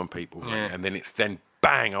with common people, and then it's then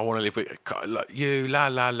bang. I want to live with you, la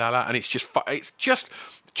la la la, and it's just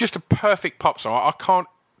a perfect pop song. I can't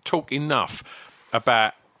talk enough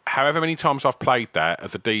about however many times I've played that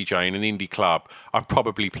as a DJ in an indie club. I've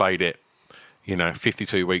probably played it,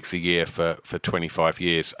 52 weeks a year for 25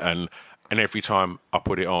 years, and every time I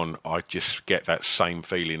put it on, I just get that same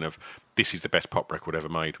feeling of this is the best pop record ever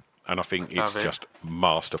made. And I think it's just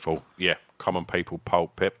masterful. Yeah, Common People,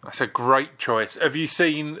 Pulp, Pip. That's a great choice. Have you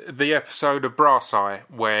seen the episode of Brass Eye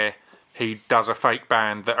where he does a fake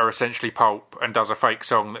band that are essentially Pulp and does a fake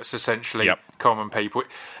song that's essentially Common People?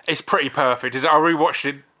 It's pretty perfect. I rewatched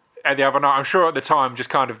it the other night. I'm sure at the time just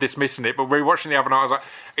kind of dismissing it, but rewatching the other night, I was like,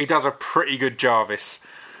 he does a pretty good Jarvis.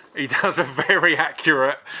 He does a very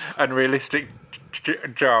accurate and realistic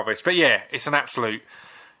Jarvis. But yeah, it's an absolute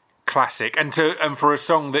classic. And for a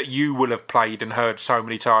song that you will have played and heard so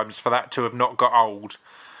many times, for that to have not got old,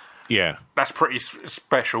 that's pretty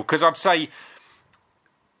special. Because I'd say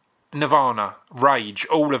Nirvana, Rage,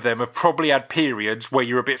 all of them have probably had periods where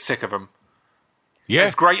you're a bit sick of them. Yeah,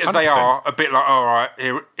 as great as 100%. They are, a bit like, all right,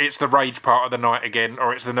 it's the Rage part of the night again,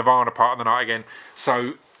 or it's the Nirvana part of the night again.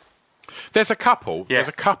 So there's a couple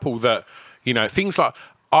that, things like,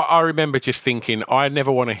 I remember just thinking, I never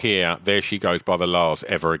want to hear There She Goes by the Lars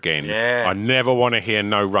ever again. Yeah. I never want to hear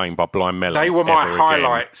No Rain by Blind Melon. They were my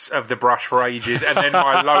highlights of the brush for ages, and then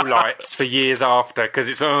my lowlights for years after, because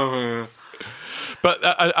it's... But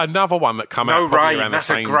another one that came out probably around the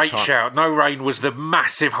same time. That's a great shout. No Rain was the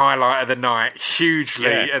massive highlight of the night,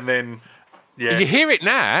 hugely, and then... Yeah. You hear it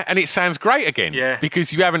now, and it sounds great again,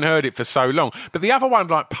 because you haven't heard it for so long. But the other one,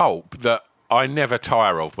 like Pulp, that I never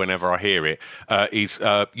tire of whenever I hear it, is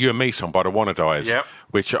You and Me song by the Wannadies,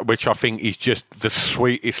 which I think is just the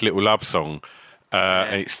sweetest little love song.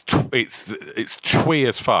 And it's twee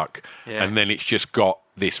as fuck, and then it's just got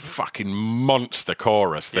this fucking monster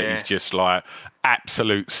chorus that is just like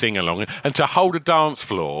absolute sing along, and to hold a dance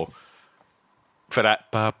floor for that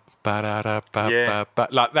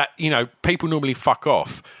like that, people normally fuck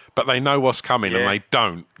off, but they know what's coming, and they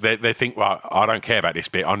don't. They think, well, I don't care about this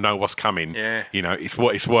bit. I know what's coming. Yeah. It's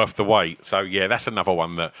worth the wait. So that's another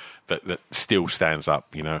one that still stands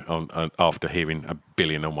up. On after hearing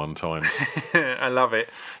 1,000,000,001 times. I love it.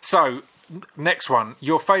 So next one,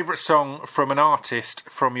 your favourite song from an artist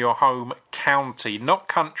from your home county, not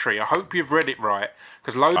country. I hope you've read it right,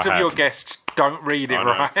 because loads of your guests don't read it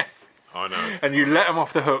right. I know. And you let them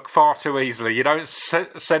off the hook far too easily. You don't say,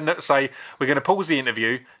 we're going to pause the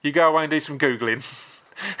interview. You go away and do some Googling.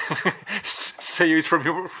 See who's from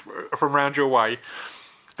round your way.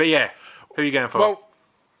 But yeah, who are you going for?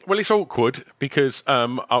 Well, it's awkward because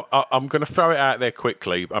I'm going to throw it out there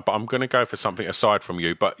quickly, but I'm going to go for something aside from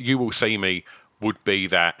you. But You Will See Me would be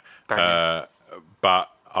that. But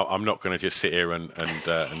I'm not going to just sit here and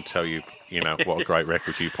tell you, what a great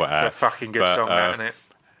record you put out. It's a fucking good song, isn't it?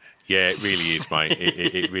 Yeah, it really is, mate.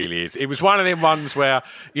 It really is. It was one of them ones where,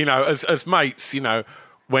 as mates,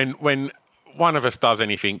 when one of us does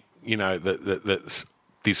anything, that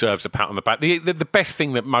deserves a pat on the back. The best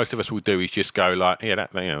thing that most of us will do is just go like,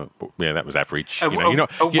 that was average.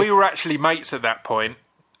 We were actually mates at that point.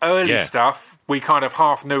 Early stuff, we kind of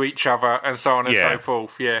half knew each other and so on and so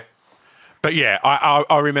forth. Yeah. But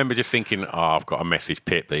I remember just thinking, I've got a message,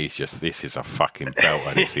 Pip. This is a fucking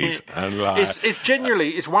belter. This is, and it's genuinely,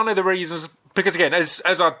 it's one of the reasons, because again, as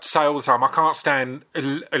I say all the time, I can't stand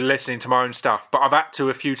listening to my own stuff. But I've had to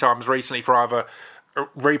a few times recently for either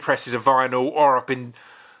represses of vinyl, or I've been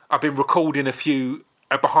recording a few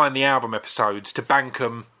behind the album episodes to bank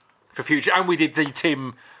them for future. And we did the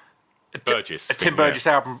Tim Burgess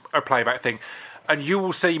album playback thing, and You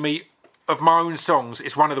Will See Me of my own songs,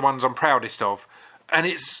 it's one of the ones I'm proudest of. And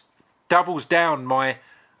it's doubles down my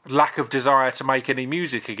lack of desire to make any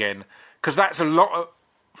music again. Because that's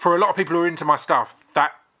for a lot of people who are into my stuff,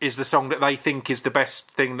 that is the song that they think is the best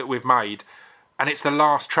thing that we've made. And it's the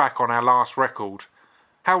last track on our last record.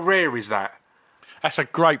 How rare is that? That's a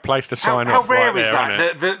great place to sign off. How rare right is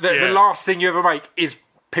there, that? The last thing you ever make is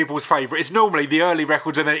people's favourite. It's normally the early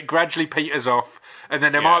records and then it gradually peters off and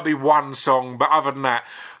then there might be one song, but other than that,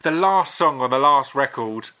 the last song on the last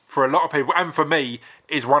record, for a lot of people, and for me,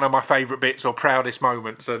 is one of my favourite bits or proudest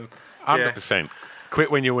moments. And 100%. Quit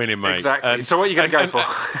when you're winning, mate. Exactly. So what are you going to go for?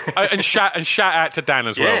 And shout out to Dan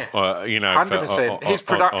as well. 100%. His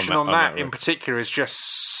production on that in particular is just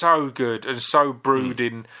so good and so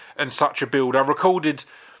brooding and such a build. I recorded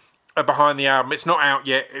behind the album. It's not out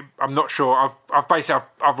yet. I'm not sure.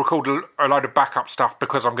 I've recorded a load of backup stuff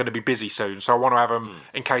because I'm going to be busy soon. So I want to have them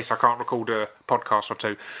in case I can't record a podcast or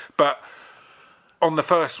two. But on the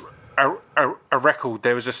first a record,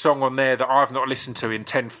 there was a song on there that I've not listened to in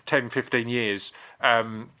 10 15 years,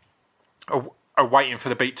 waiting for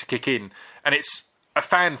the beat to kick in, and it's a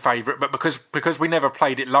fan favourite, but because we never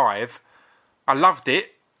played it live, I loved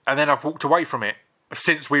it, and then I've walked away from it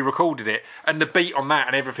since we recorded it, and the beat on that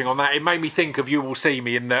and everything on that, it made me think of You Will See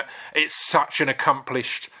Me, in that it's such an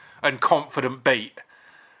accomplished and confident beat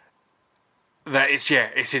that it's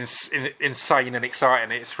insane and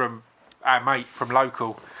exciting. It's from our mate from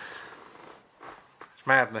Local. It's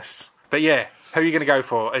madness. But yeah, who are you going to go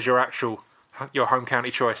for as your home county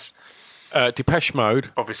choice? Depeche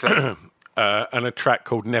Mode, obviously, and a track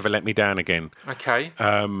called Never Let Me Down Again. Okay.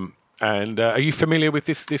 And are you familiar with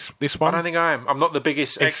this one? I don't think I am. I'm not the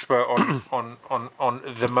biggest expert on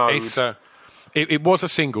the Mode. It was a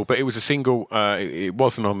single, but it was a single. It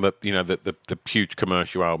wasn't on the huge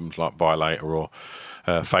commercial albums like Violator or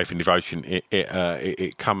Faith and Devotion.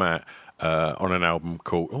 It come out on an album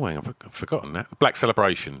called I've forgotten that. Black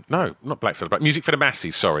Celebration. No, not Black Celebration. Music for the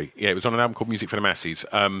Masses. Sorry, it was on an album called Music for the Masses,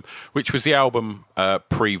 which was the album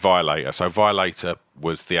pre-Violator. So Violator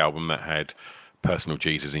was the album that had Personal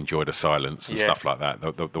Jesus, Enjoy the Silence and stuff like that.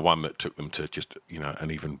 The one that took them to just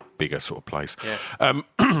an even bigger sort of place.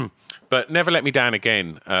 Yeah. But Never Let Me Down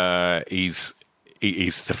Again is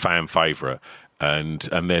the fan favourite, and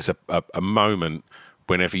there's a moment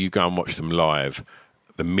whenever you go and watch them live.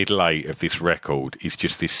 The middle eight of this record is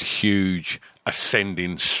just this huge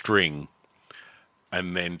ascending string,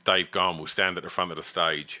 and then Dave Gahan will stand at the front of the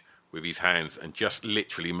stage with his hands and just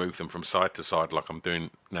literally move them from side to side like I'm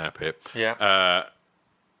doing now, Pip. Yeah.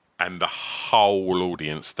 And the whole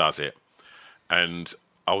audience does it. And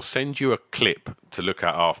I'll send you a clip to look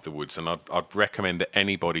at afterwards, and I'd recommend that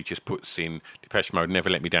anybody just puts in Depeche Mode Never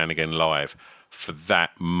Let Me Down Again live for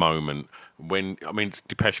that moment.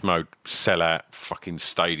 Depeche Mode sell out fucking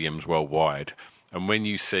stadiums worldwide, and when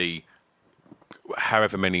you see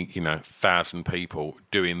however many 1,000 people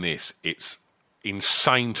doing this, it's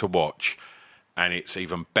insane to watch, and it's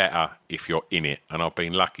even better if you're in it. And I've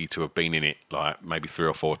been lucky to have been in it like maybe 3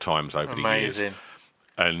 or 4 times over the years,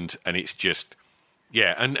 and it's just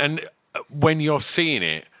and when you're seeing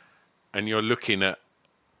it and you're looking at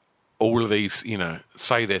all of these,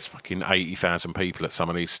 say there's fucking 80,000 people at some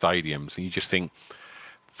of these stadiums, and you just think,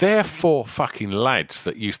 they're 4 fucking lads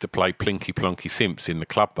that used to play Plinky Plonky Simps in the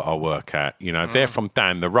club that I work at. They're from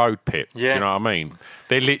down the road, Pip. Yeah. Do you know what I mean?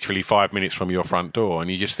 They're literally 5 minutes from your front door, and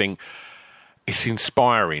you just think it's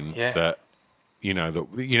inspiring that,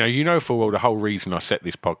 full well the whole reason I set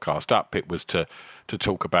this podcast up, Pip, was to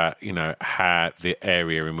talk about, how the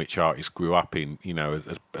area in which artists grew up in,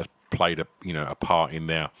 has played a part in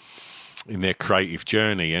their creative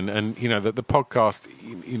journey, and the podcast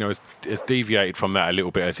has deviated from that a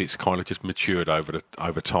little bit as it's kind of just matured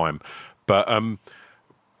over time, but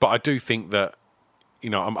I do think that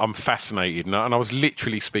I'm fascinated, and I was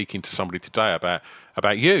literally speaking to somebody today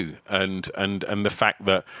about you and the fact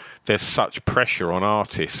that there's such pressure on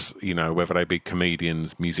artists, whether they be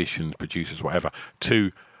comedians, musicians, producers, whatever,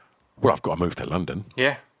 I've got to move to London.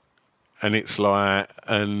 Yeah. And it's like,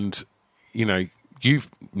 you've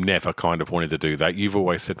never kind of wanted to do that. You've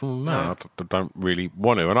always said, no, I don't really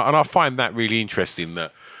want to. And I find that really interesting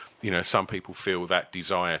that, some people feel that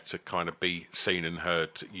desire to kind of be seen and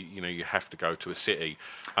heard. You have to go to a city.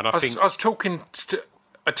 And I was talking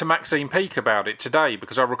to Maxine Peake about it today,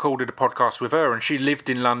 because I recorded a podcast with her, and she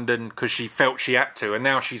lived in London because she felt she had to, and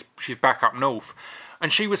now she's back up north.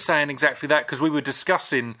 And she was saying exactly that, because we were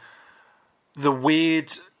discussing the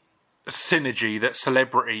weird synergy that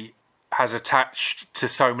celebrity has attached to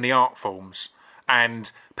so many art forms.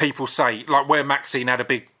 And people say, like where Maxine had a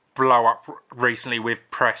big blow up recently with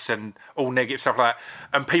press and all negative stuff like that.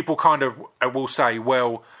 And people kind of will say,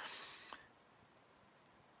 well,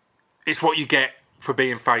 it's what you get for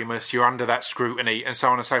being famous. You're under that scrutiny and so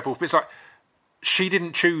on and so forth. But it's like, she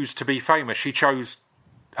didn't choose to be famous. She chose...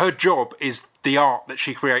 Her job is the art that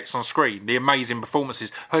she creates on screen, the amazing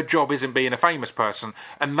performances. Her job isn't being a famous person.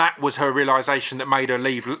 And that was her realisation that made her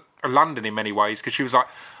leave London in many ways, because she was like,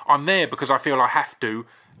 I'm there because I feel I have to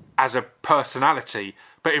as a personality.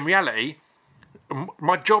 But in reality,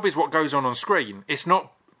 my job is what goes on screen. It's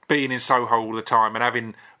not being in Soho all the time and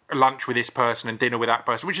having lunch with this person and dinner with that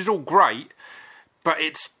person, which is all great, but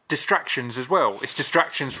it's distractions as well. It's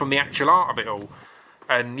distractions from the actual art of it all.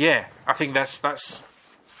 And yeah, I think that's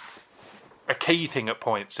a key thing at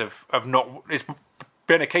points of not... It's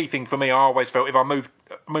been a key thing for me. I always felt if I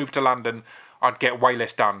moved to London, I'd get way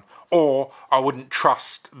less done, or I wouldn't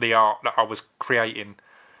trust the art that I was creating.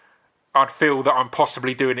 I'd feel that I'm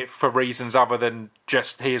possibly doing it for reasons other than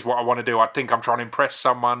just here's what I want to do. I'd think I'm trying to impress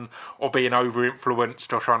someone or being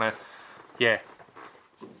over-influenced or trying to,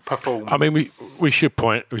 perform. I mean, we should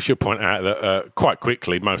point out that quite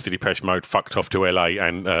quickly most of Depeche Mode fucked off to LA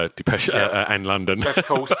and and London. Of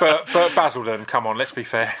course, but Basildon, come on, let's be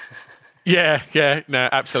fair. Yeah, no,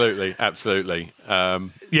 absolutely.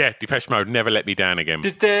 Depeche Mode never let me down again.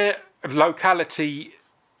 Did their locality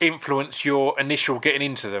influence your initial getting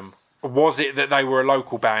into them? Was it that they were a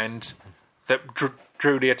local band that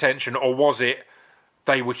drew the attention, or was it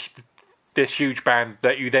they were this huge band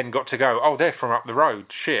that you then got to go, oh, they're from up the road,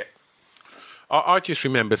 shit? I just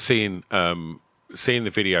remember seeing the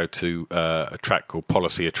video to a track called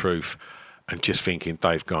Policy of Truth and just thinking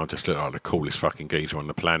Dave Garn just looked like the coolest fucking geezer on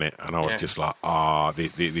the planet. And I was just like, and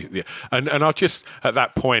I just, at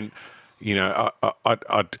that point, you know,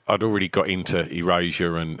 I'd already got into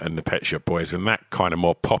Erasure and the Pet Shop Boys and that kind of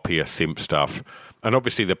more poppier synth stuff. And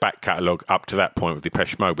obviously the back catalogue up to that point with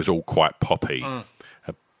Depeche Mode was all quite poppy.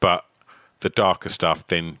 But the darker stuff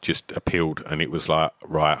then just appealed, and it was like,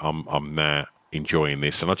 right, I'm now enjoying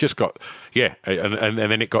this. And I just got, and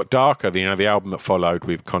then it got darker. You know, the album that followed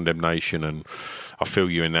with Condemnation and I Feel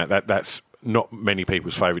You in that's not many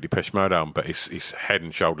people's favourite Depeche Mode album, but it's head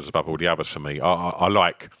and shoulders above all the others for me. I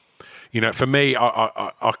like, you know, for me,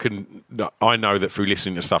 I know that through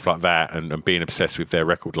listening to stuff like that and being obsessed with their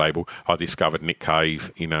record label, I discovered Nick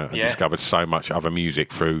Cave, you know, and discovered so much other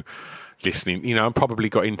music through listening, you know, and probably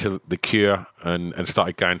got into The Cure and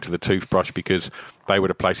started going to the Toothbrush because they were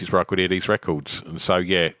the places where I could hear these records. And so,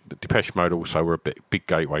 the Depeche Mode also were a big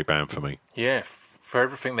gateway band for me. Yeah, for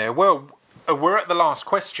everything there. Well, we're at the last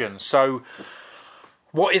question. So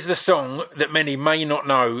what is the song that many may not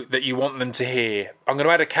know that you want them to hear? I'm going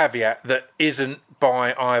to add a caveat that isn't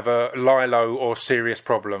by either Lilo or Serious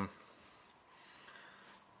Problem.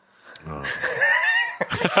 Oh.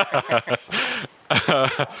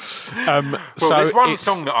 There's one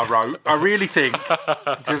song that I wrote I really think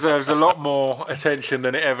deserves a lot more attention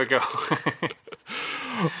than it ever got.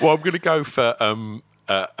 Well, I'm going to go for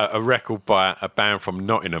a record by a band from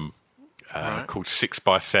Nottingham called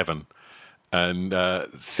 6x7, and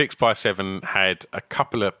 6x7 had a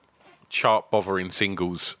couple of chart-bothering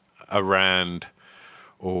singles around,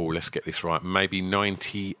 let's get this right, maybe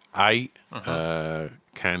 98,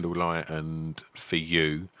 Candlelight and For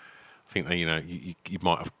You. I think, you know, you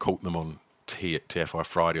might have caught them on TFI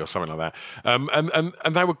Friday or something like that.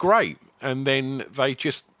 And they were great. And then they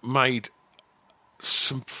just made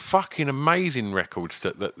some fucking amazing records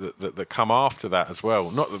that come after that as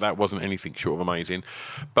well. Not that wasn't anything short of amazing,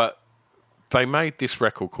 but they made this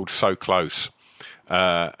record called So Close.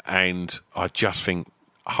 And I just think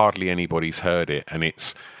hardly anybody's heard it. And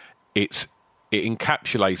it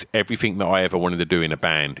encapsulates everything that I ever wanted to do in a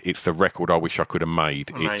band. It's the record I wish I could have made.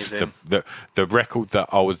 Amazing. It's the record that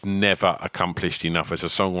I was never accomplished enough as a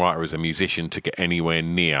songwriter, as a musician, to get anywhere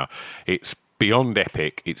near. It's beyond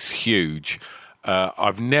epic. It's huge.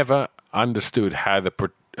 I've never understood how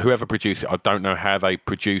whoever produced it, I don't know how they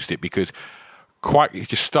produced it, because it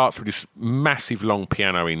just starts with this massive long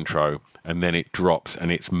piano intro, and then it drops,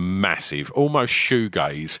 and it's massive, almost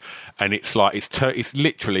shoegaze, and it's like it's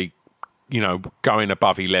literally, you know, going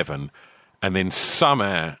above 11, and then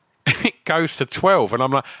somehow it goes to 12, and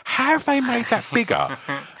I'm like, how have they made that bigger?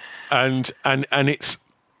 and it's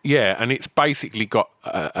and it's basically got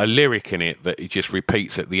a lyric in it that it just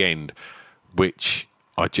repeats at the end, which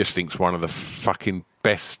I just think is one of the fucking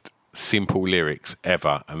best simple lyrics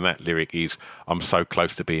ever, and that lyric is, I'm so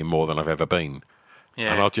close to being more than I've ever been.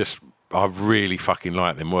 And I really fucking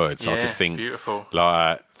like them words. I just think, beautiful.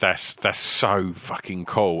 Like, that's so fucking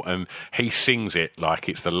cool. And he sings it like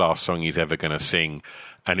it's the last song he's ever going to sing.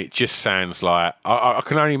 and it just sounds like I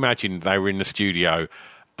can only imagine they were in the studio,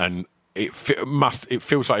 and it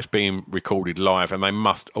feels like it's being recorded live, and they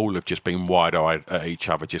must all have just been wide-eyed at each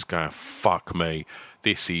other, just going, "Fuck me,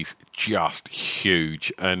 this is just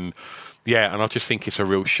huge." And I just think it's a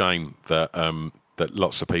real shame that that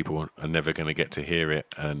lots of people are never going to get to hear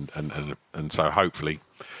it, and so hopefully,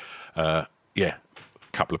 a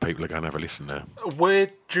couple of people are going to have a listen now.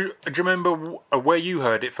 Where do you remember where you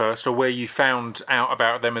heard it first, or where you found out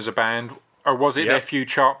about them as a band? Or was it their few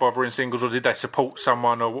chart-bothering singles, or did they support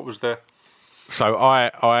someone, or what was the... So I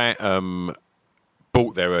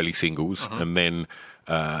bought their early singles, and then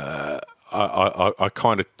I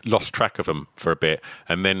kind of lost track of them for a bit.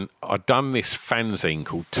 And then I'd done this fanzine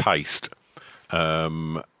called Taste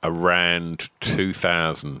around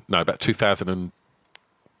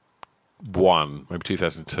 2001, maybe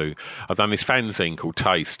 2002. I'd done this fanzine called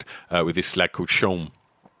Taste with this lad called Sean.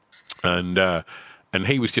 And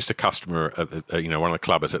he was just a customer at one of the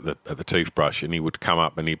clubbers at the Toothbrush, and he would come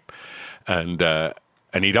up and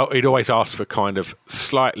he'd always ask for kind of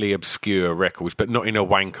slightly obscure records, but not in a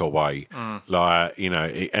wanker way, and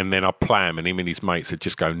then I'd play them, and him and his mates would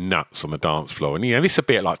just go nuts on the dance floor. And this would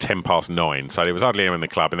be at like 9:10, so there was hardly anyone in the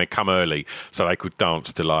club, and they'd come early so they could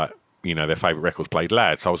dance to their favourite records played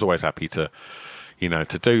loud. So I was always happy to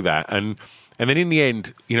do that. And then in the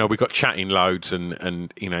end, we got chatting loads,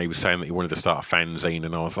 and he was saying that he wanted to start a fanzine,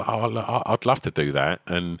 and I was like, I'd love to do that.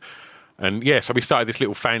 And so we started this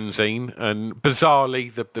little fanzine, and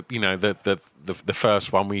bizarrely, the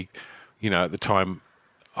first one we, at the time,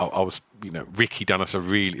 I was, Ricky Gervais done us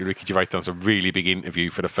a really big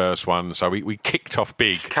interview for the first one, so we kicked off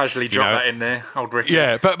big. Just casually dropped that in there, old Ricky.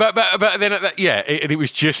 Yeah, but then it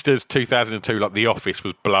was just as 2002, like The Office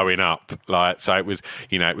was blowing up, so it was,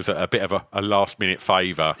 it was a bit of a last minute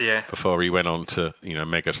favour before he went on to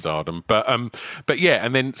mega stardom. But and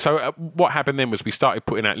then so what happened then was we started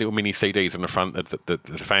putting out little mini CDs on the front of the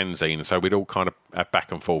fanzine, and so we'd all kind of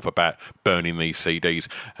back and forth about burning these CDs.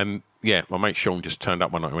 And my mate Sean just turned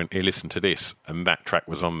up one night and went, "Here, listen to this," and that track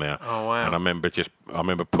was on there. Oh wow! And I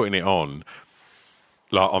remember putting it on,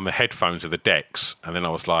 like on the headphones of the decks, and then I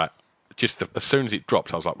was like, as soon as it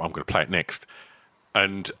dropped, I was like, I'm going to play it next,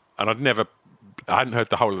 and I hadn't heard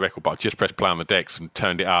the whole of the record, but I just pressed play on the decks and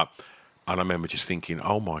turned it up, and I remember just thinking,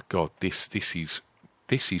 oh my god, this is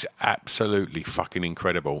absolutely fucking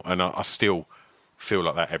incredible, and I still feel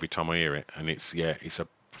like that every time I hear it, and it's a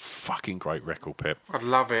fucking great record, Pip. I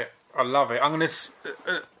love it. I'm going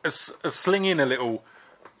to sling in a little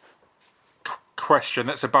question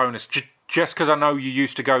that's a bonus, just because I know you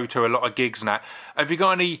used to go to a lot of gigs and that. Have you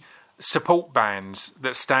got any support bands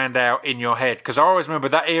that stand out in your head? Because I always remember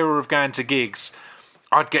that era of going to gigs,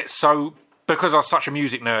 I'd get so... Because I was such a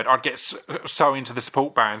music nerd, I'd get so into the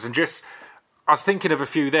support bands. And I was thinking of a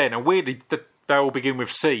few then, and weirdly... They all begin with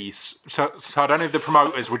C's. So I don't know if the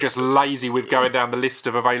promoters were just lazy with going down the list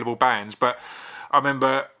of available bands, but I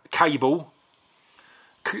remember Cable,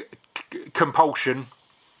 Compulsion,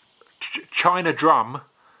 China Drum,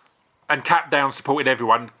 and Capdown supported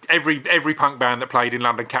everyone. Every punk band that played in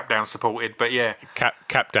London, Capdown supported. But yeah,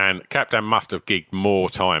 Capdown must have gigged more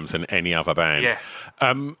times than any other band. Yeah.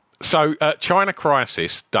 So China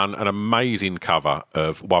Crisis done an amazing cover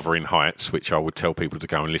of Wuthering Heights, which I would tell people to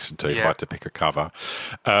go and listen to if I had to pick a cover.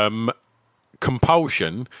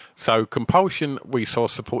 Compulsion. So Compulsion we saw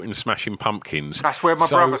supporting Smashing Pumpkins. That's where my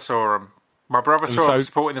brother saw them. My brother saw them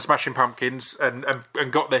supporting the Smashing Pumpkins and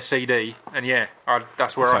got their CD. And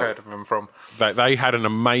that's where I heard of them from. They had an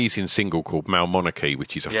amazing single called Malmonarchy,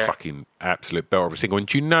 which is a fucking absolute belter of a single. And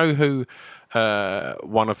do you know who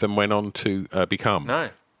one of them went on to become?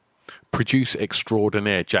 No. Producer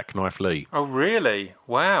extraordinaire Jackknife Lee. Oh, really?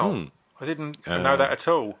 Wow. I didn't know that at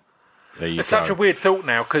all. It's such a weird thought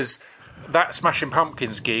now, because that Smashing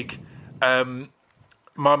Pumpkins gig, my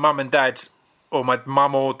mum and dad, or my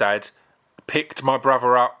mum or dad, picked my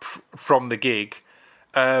brother up from the gig,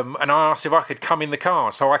 and I asked if I could come in the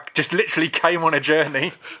car. So I just literally came on a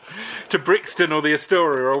journey to Brixton or the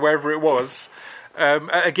Astoria or wherever it was,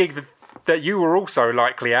 at a gig that you were also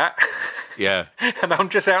likely at. Yeah. And I'm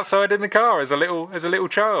just outside in the car as a little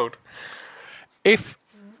child. If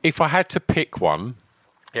I had to pick one,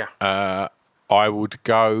 I would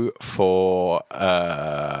go for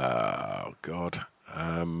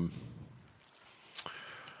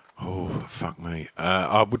fuck me.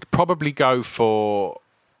 I would probably go for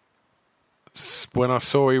when I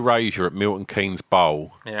saw Erasure at Milton Keynes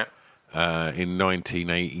Bowl. Yeah. In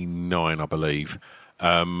 1989, I believe.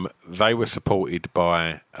 They were supported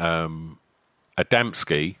by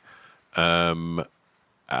Adamski,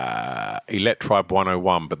 Electribe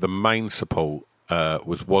 101, but the main support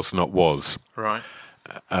Was Not Was. Right.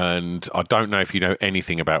 And I don't know if you know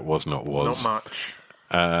anything about Was Not Was. Not much.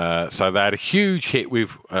 So they had a huge hit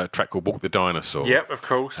with a track called Walk the Dinosaur. Yep, of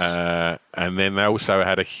course. And then they also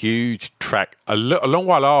had a huge track a long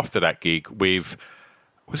while after that gig with,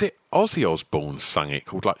 was it Ozzy Osbourne sung it,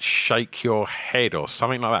 called like Shake Your Head or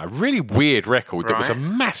something like that. A really weird record that was a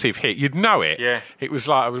massive hit. You'd know it. Yeah. It was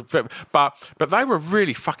like, but they were a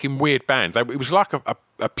really fucking weird band. It was like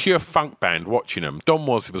a pure funk band watching them. Don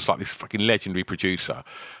was like this fucking legendary producer.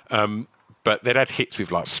 But they'd had hits with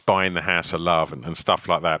like Spy in the House of Love and stuff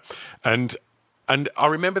like that. And I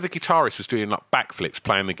remember the guitarist was doing like backflips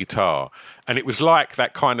playing the guitar. And it was like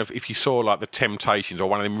that kind of, if you saw like the Temptations or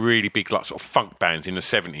one of them really big like sort of funk bands in the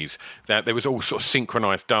 70s, that there was all sort of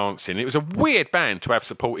synchronised dancing. It was a weird band to have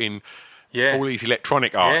supporting all these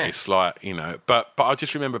electronic artists, like, you know. But I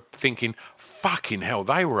just remember thinking, fucking hell,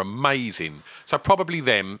 they were amazing. So probably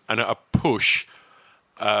them, and at a push,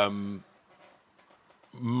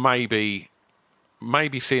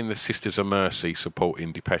 maybe seeing the Sisters of Mercy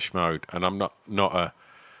supporting Depeche Mode, and I'm not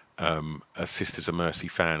a Sisters of Mercy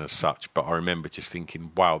fan as such, but I remember just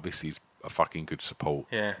thinking, wow, this is a fucking good support.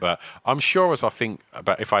 Yeah. But I'm sure as I think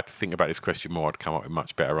about, if I had to think about this question more, I'd come up with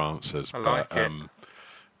much better answers. I like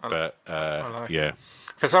it. Yeah.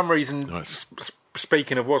 For some reason,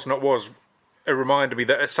 speaking of Was Not Was, it reminded me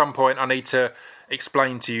that at some point I need to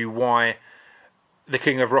explain to you why The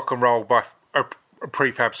King of Rock and Roll by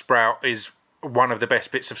Prefab Sprout is one of the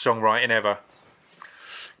best bits of songwriting ever.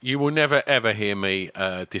 You will never ever hear me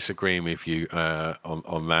disagreeing with you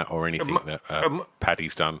on that or anything that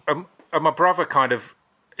Paddy's done. And my brother kind of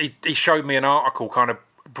he showed me an article kind of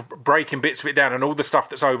breaking bits of it down and all the stuff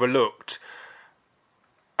that's overlooked.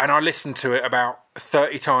 And I listened to it about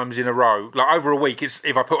 30 times in a row. Like over a week,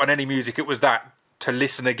 if I put on any music, it was that, to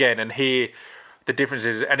listen again and hear the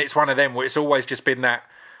differences. And it's one of them where it's always just been that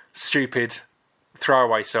stupid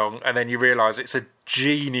throwaway song, and then you realise it's a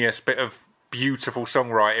genius bit of beautiful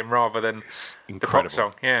songwriting rather than the pop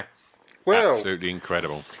song. Yeah. Well, absolutely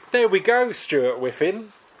incredible. There we go, Stuart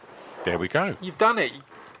Whiffin. There we go. You've done it.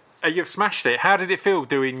 You've smashed it. How did it feel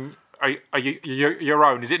doing your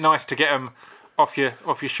own? Is it nice to get them off your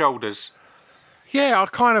shoulders? Yeah,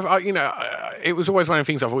 it was always one of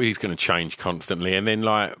the things I thought he's going to change constantly, and then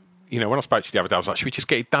like, you know, when I spoke to you the other day, I was like, should we just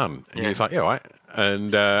get it done? And he was like, yeah, all right.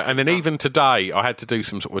 And then even today, I had to do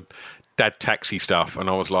some sort of dad taxi stuff, and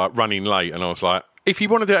I was like running late, and I was like, if you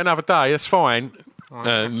want to do it another day, that's fine.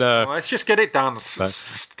 And let's just get it done.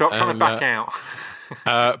 Stop trying to back out.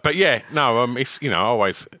 But yeah, no, it's, you know, I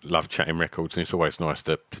always love chatting records, and it's always nice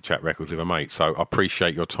to chat records with a mate. So I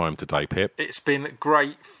appreciate your time today, Pip. It's been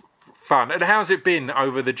great fun. And how's it been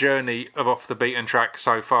over the journey of Off the Beaten Track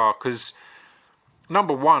so far? Because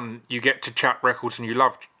number one, you get to chat records, and you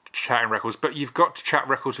love chatting records, but you've got to chat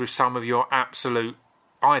records with some of your absolute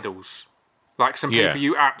idols, like some people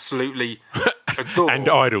you absolutely adore. And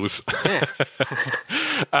idols. Yeah.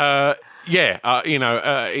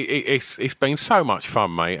 It's been so much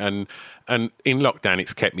fun, mate, and in lockdown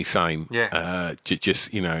it's kept me sane. Yeah.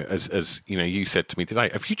 Just, you know, as you know, you said to me today,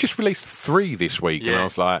 have you just released 3 this week? Yeah. And I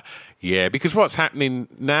was like, yeah, because what's happening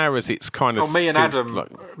now is it's kind of... Well,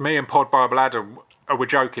 me and Pod Bible Adam were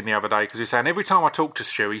joking the other day, because he's saying every time I talk to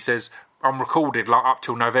Stu, he says, I'm recorded like up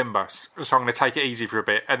till November, so I'm going to take it easy for a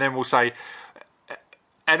bit, and then we'll say,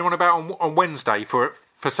 anyone about on Wednesday for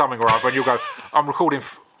something or other, and you'll go, I'm recording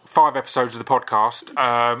 5 episodes of the podcast.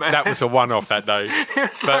 That was a one-off that day.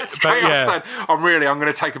 It's like straight up saying, I'm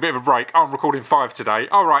going to take a bit of a break. I'm recording 5 today.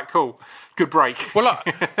 All right, cool. Good break. Well,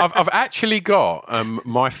 I've actually got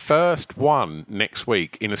my first one next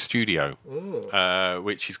week in a studio,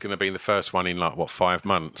 which is going to be the first one in 5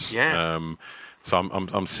 months. Yeah. So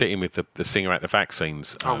I'm sitting with the singer at the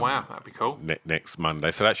Vaccines. Oh wow, that'd be cool. Next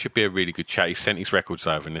Monday, so that should be a really good chat. He sent his records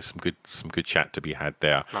over, and there's some good chat to be had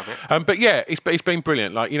there. Love it. But yeah, it's been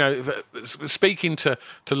brilliant. Like, you know, speaking to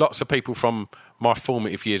lots of people from my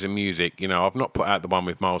formative years in music. You know, I've not put out the one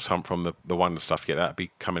with Miles Hunt from the Wonder stuff yet. That'll be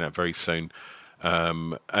coming out very soon.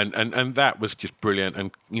 And that was just brilliant. And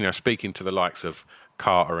you know, speaking to the likes of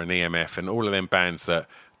Carter and EMF and all of them bands that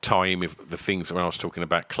tie in with the things that when I was talking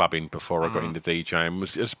about clubbing before I got into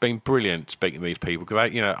DJing, it's been brilliant speaking to these people,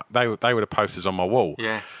 because they were the posters on my wall.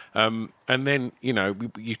 Yeah. And then, you know,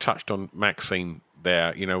 you touched on Maxine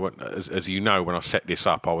there. You know, as you know, when I set this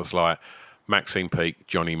up, I was like, Maxine Peake,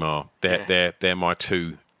 Johnny Marr. They're my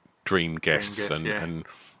 2 dream guests, and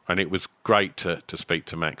it was great to speak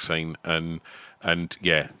to Maxine and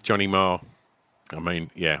yeah, Johnny Marr. I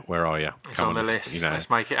mean, yeah, where are you? He's on the list. You know, let's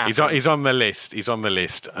make it happen. He's on the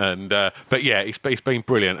list. And but yeah, it's been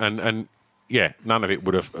brilliant. And none of it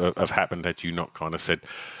would have happened had you not kind of said,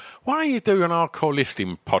 why don't you do an hardcore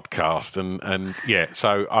listing podcast? And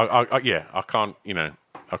so I can't,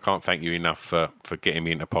 I can't thank you enough for getting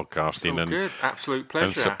me into podcasting good. Absolute pleasure.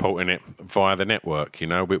 And supporting it via the network.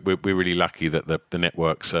 We're really lucky that the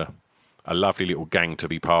network's a lovely little gang to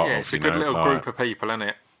be part of. Yeah, it's a good little group of people, isn't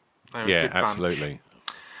it? Yeah, absolutely.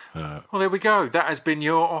 Well, there we go. That has been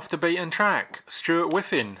your Off the Beaten Track, Stuart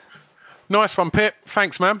Whiffin. Nice one, Pip.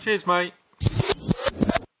 Thanks, man. Cheers, mate.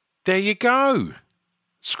 There you go.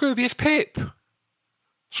 Scroobius Pip.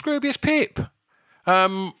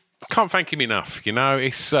 Can't thank him enough.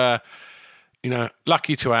 It's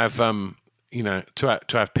lucky to have to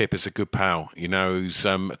have Pip as a good pal. Who's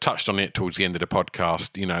touched on it towards the end of the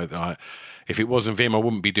podcast. If it wasn't for him, I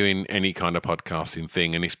wouldn't be doing any kind of podcasting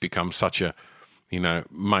thing, and it's become such a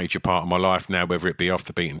major part of my life now. Whether it be Off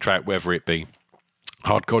the Beaten Track, whether it be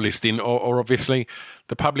hardcore listing, or obviously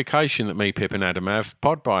the publication that me, Pip, and Adam have,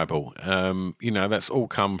 Pod Bible. That's all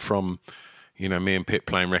come from me and Pip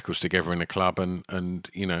playing records together in a club, and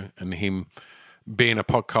him being a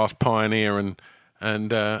podcast pioneer,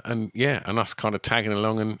 and us kind of tagging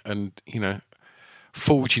along and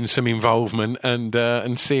forging some involvement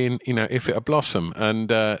and seeing if it'll blossom, and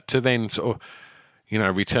to then sort of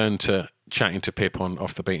return to chatting to Pip on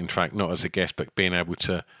Off the Beaten Track, not as a guest but being able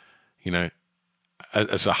to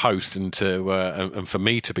as a host and for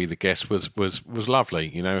me to be the guest was lovely.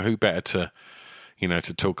 Who better to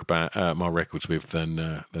talk about my records with than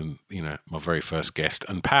my very first guest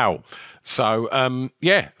and pal. So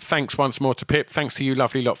thanks once more to Pip. Thanks to you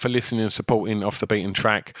lovely lot for listening and supporting Off the Beaten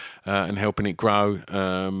Track and helping it grow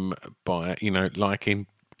by liking,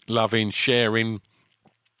 loving, sharing,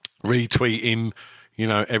 retweeting,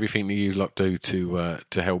 everything that you lot do to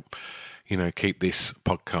help keep this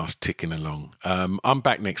podcast ticking along. I'm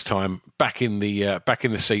back next time, back in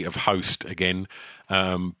the seat of host again.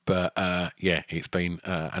 It's been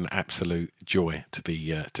an absolute joy to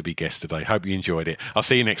be guest today. Hope you enjoyed it. I'll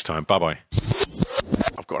see you next time. Bye bye.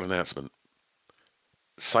 I've got an announcement.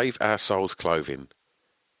 Save Our Souls Clothing.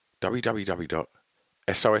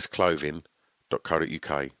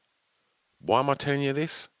 www.sosclothing.co.uk. Why am I telling you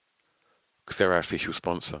this? Because they're our official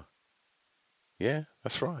sponsor. Yeah,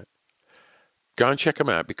 that's right. Go and check them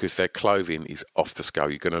out because their clothing is off the scale.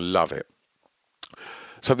 You're going to love it.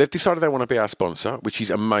 So they've decided they want to be our sponsor, which is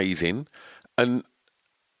amazing. And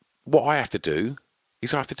what I have to do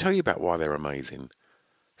is I have to tell you about why they're amazing.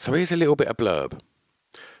 So here's a little bit of blurb.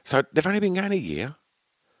 So they've only been going a year.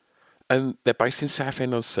 And they're based in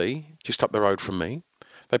Southend-on-Sea, just up the road from me.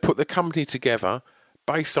 They put the company together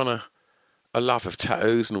based on a love of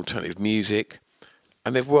tattoos and alternative music.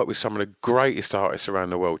 And they've worked with some of the greatest artists around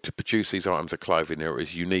the world to produce these items of clothing that are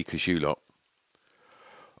as unique as you lot.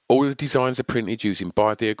 All of the designs are printed using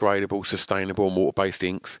biodegradable, sustainable and water-based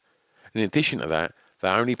inks. In addition to that, they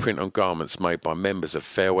only print on garments made by members of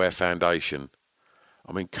Fair Wear Foundation.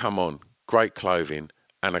 I mean, come on, great clothing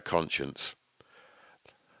and a conscience.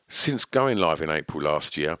 Since going live in April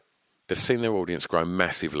last year, they've seen their audience grow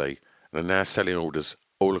massively and are now selling orders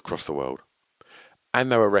all across the world. And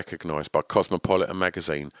they were recognised by Cosmopolitan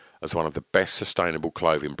magazine as one of the best sustainable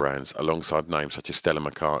clothing brands alongside names such as Stella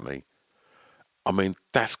McCartney. I mean,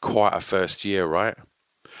 that's quite a first year, right?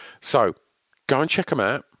 So, go and check them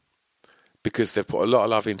out because they've put a lot of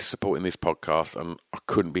love into supporting this podcast and I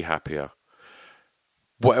couldn't be happier.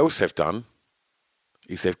 What else they've done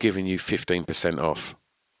is they've given you 15% off.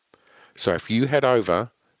 So if you head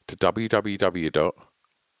over to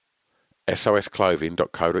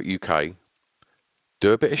www.sosclothing.co.uk,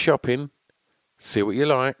 do a bit of shopping, see what you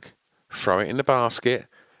like, throw it in the basket,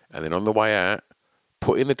 and then on the way out,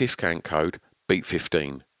 put in the discount code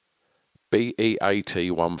BEAT15,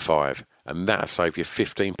 BEAT15, and that'll save you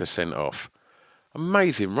 15% off.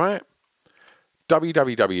 Amazing, right?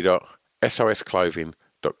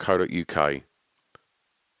 www.sosclothing.co.uk,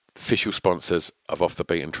 official sponsors of Off the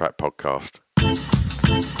Beaten Track podcast.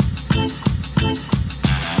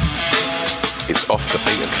 It's Off the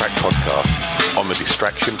Beaten Track podcast on the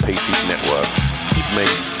Distraction Pieces Network with me,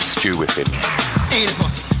 Stu Whiffin.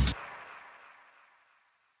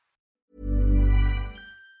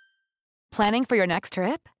 Planning for your next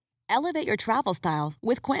trip? Elevate your travel style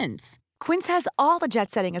with Quince. Quince has all the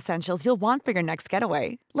jet-setting essentials you'll want for your next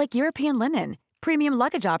getaway, like European linen, premium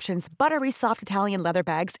luggage options, buttery soft Italian leather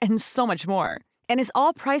bags, and so much more. And is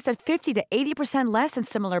all priced at 50 to 80% less than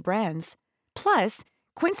similar brands. Plus,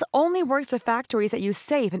 Quince only works with factories that use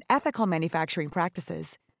safe and ethical manufacturing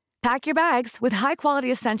practices. Pack your bags with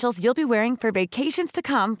high-quality essentials you'll be wearing for vacations to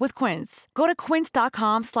come with Quince. Go to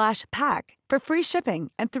quince.com/pack for free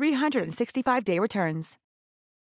shipping and 365-day returns.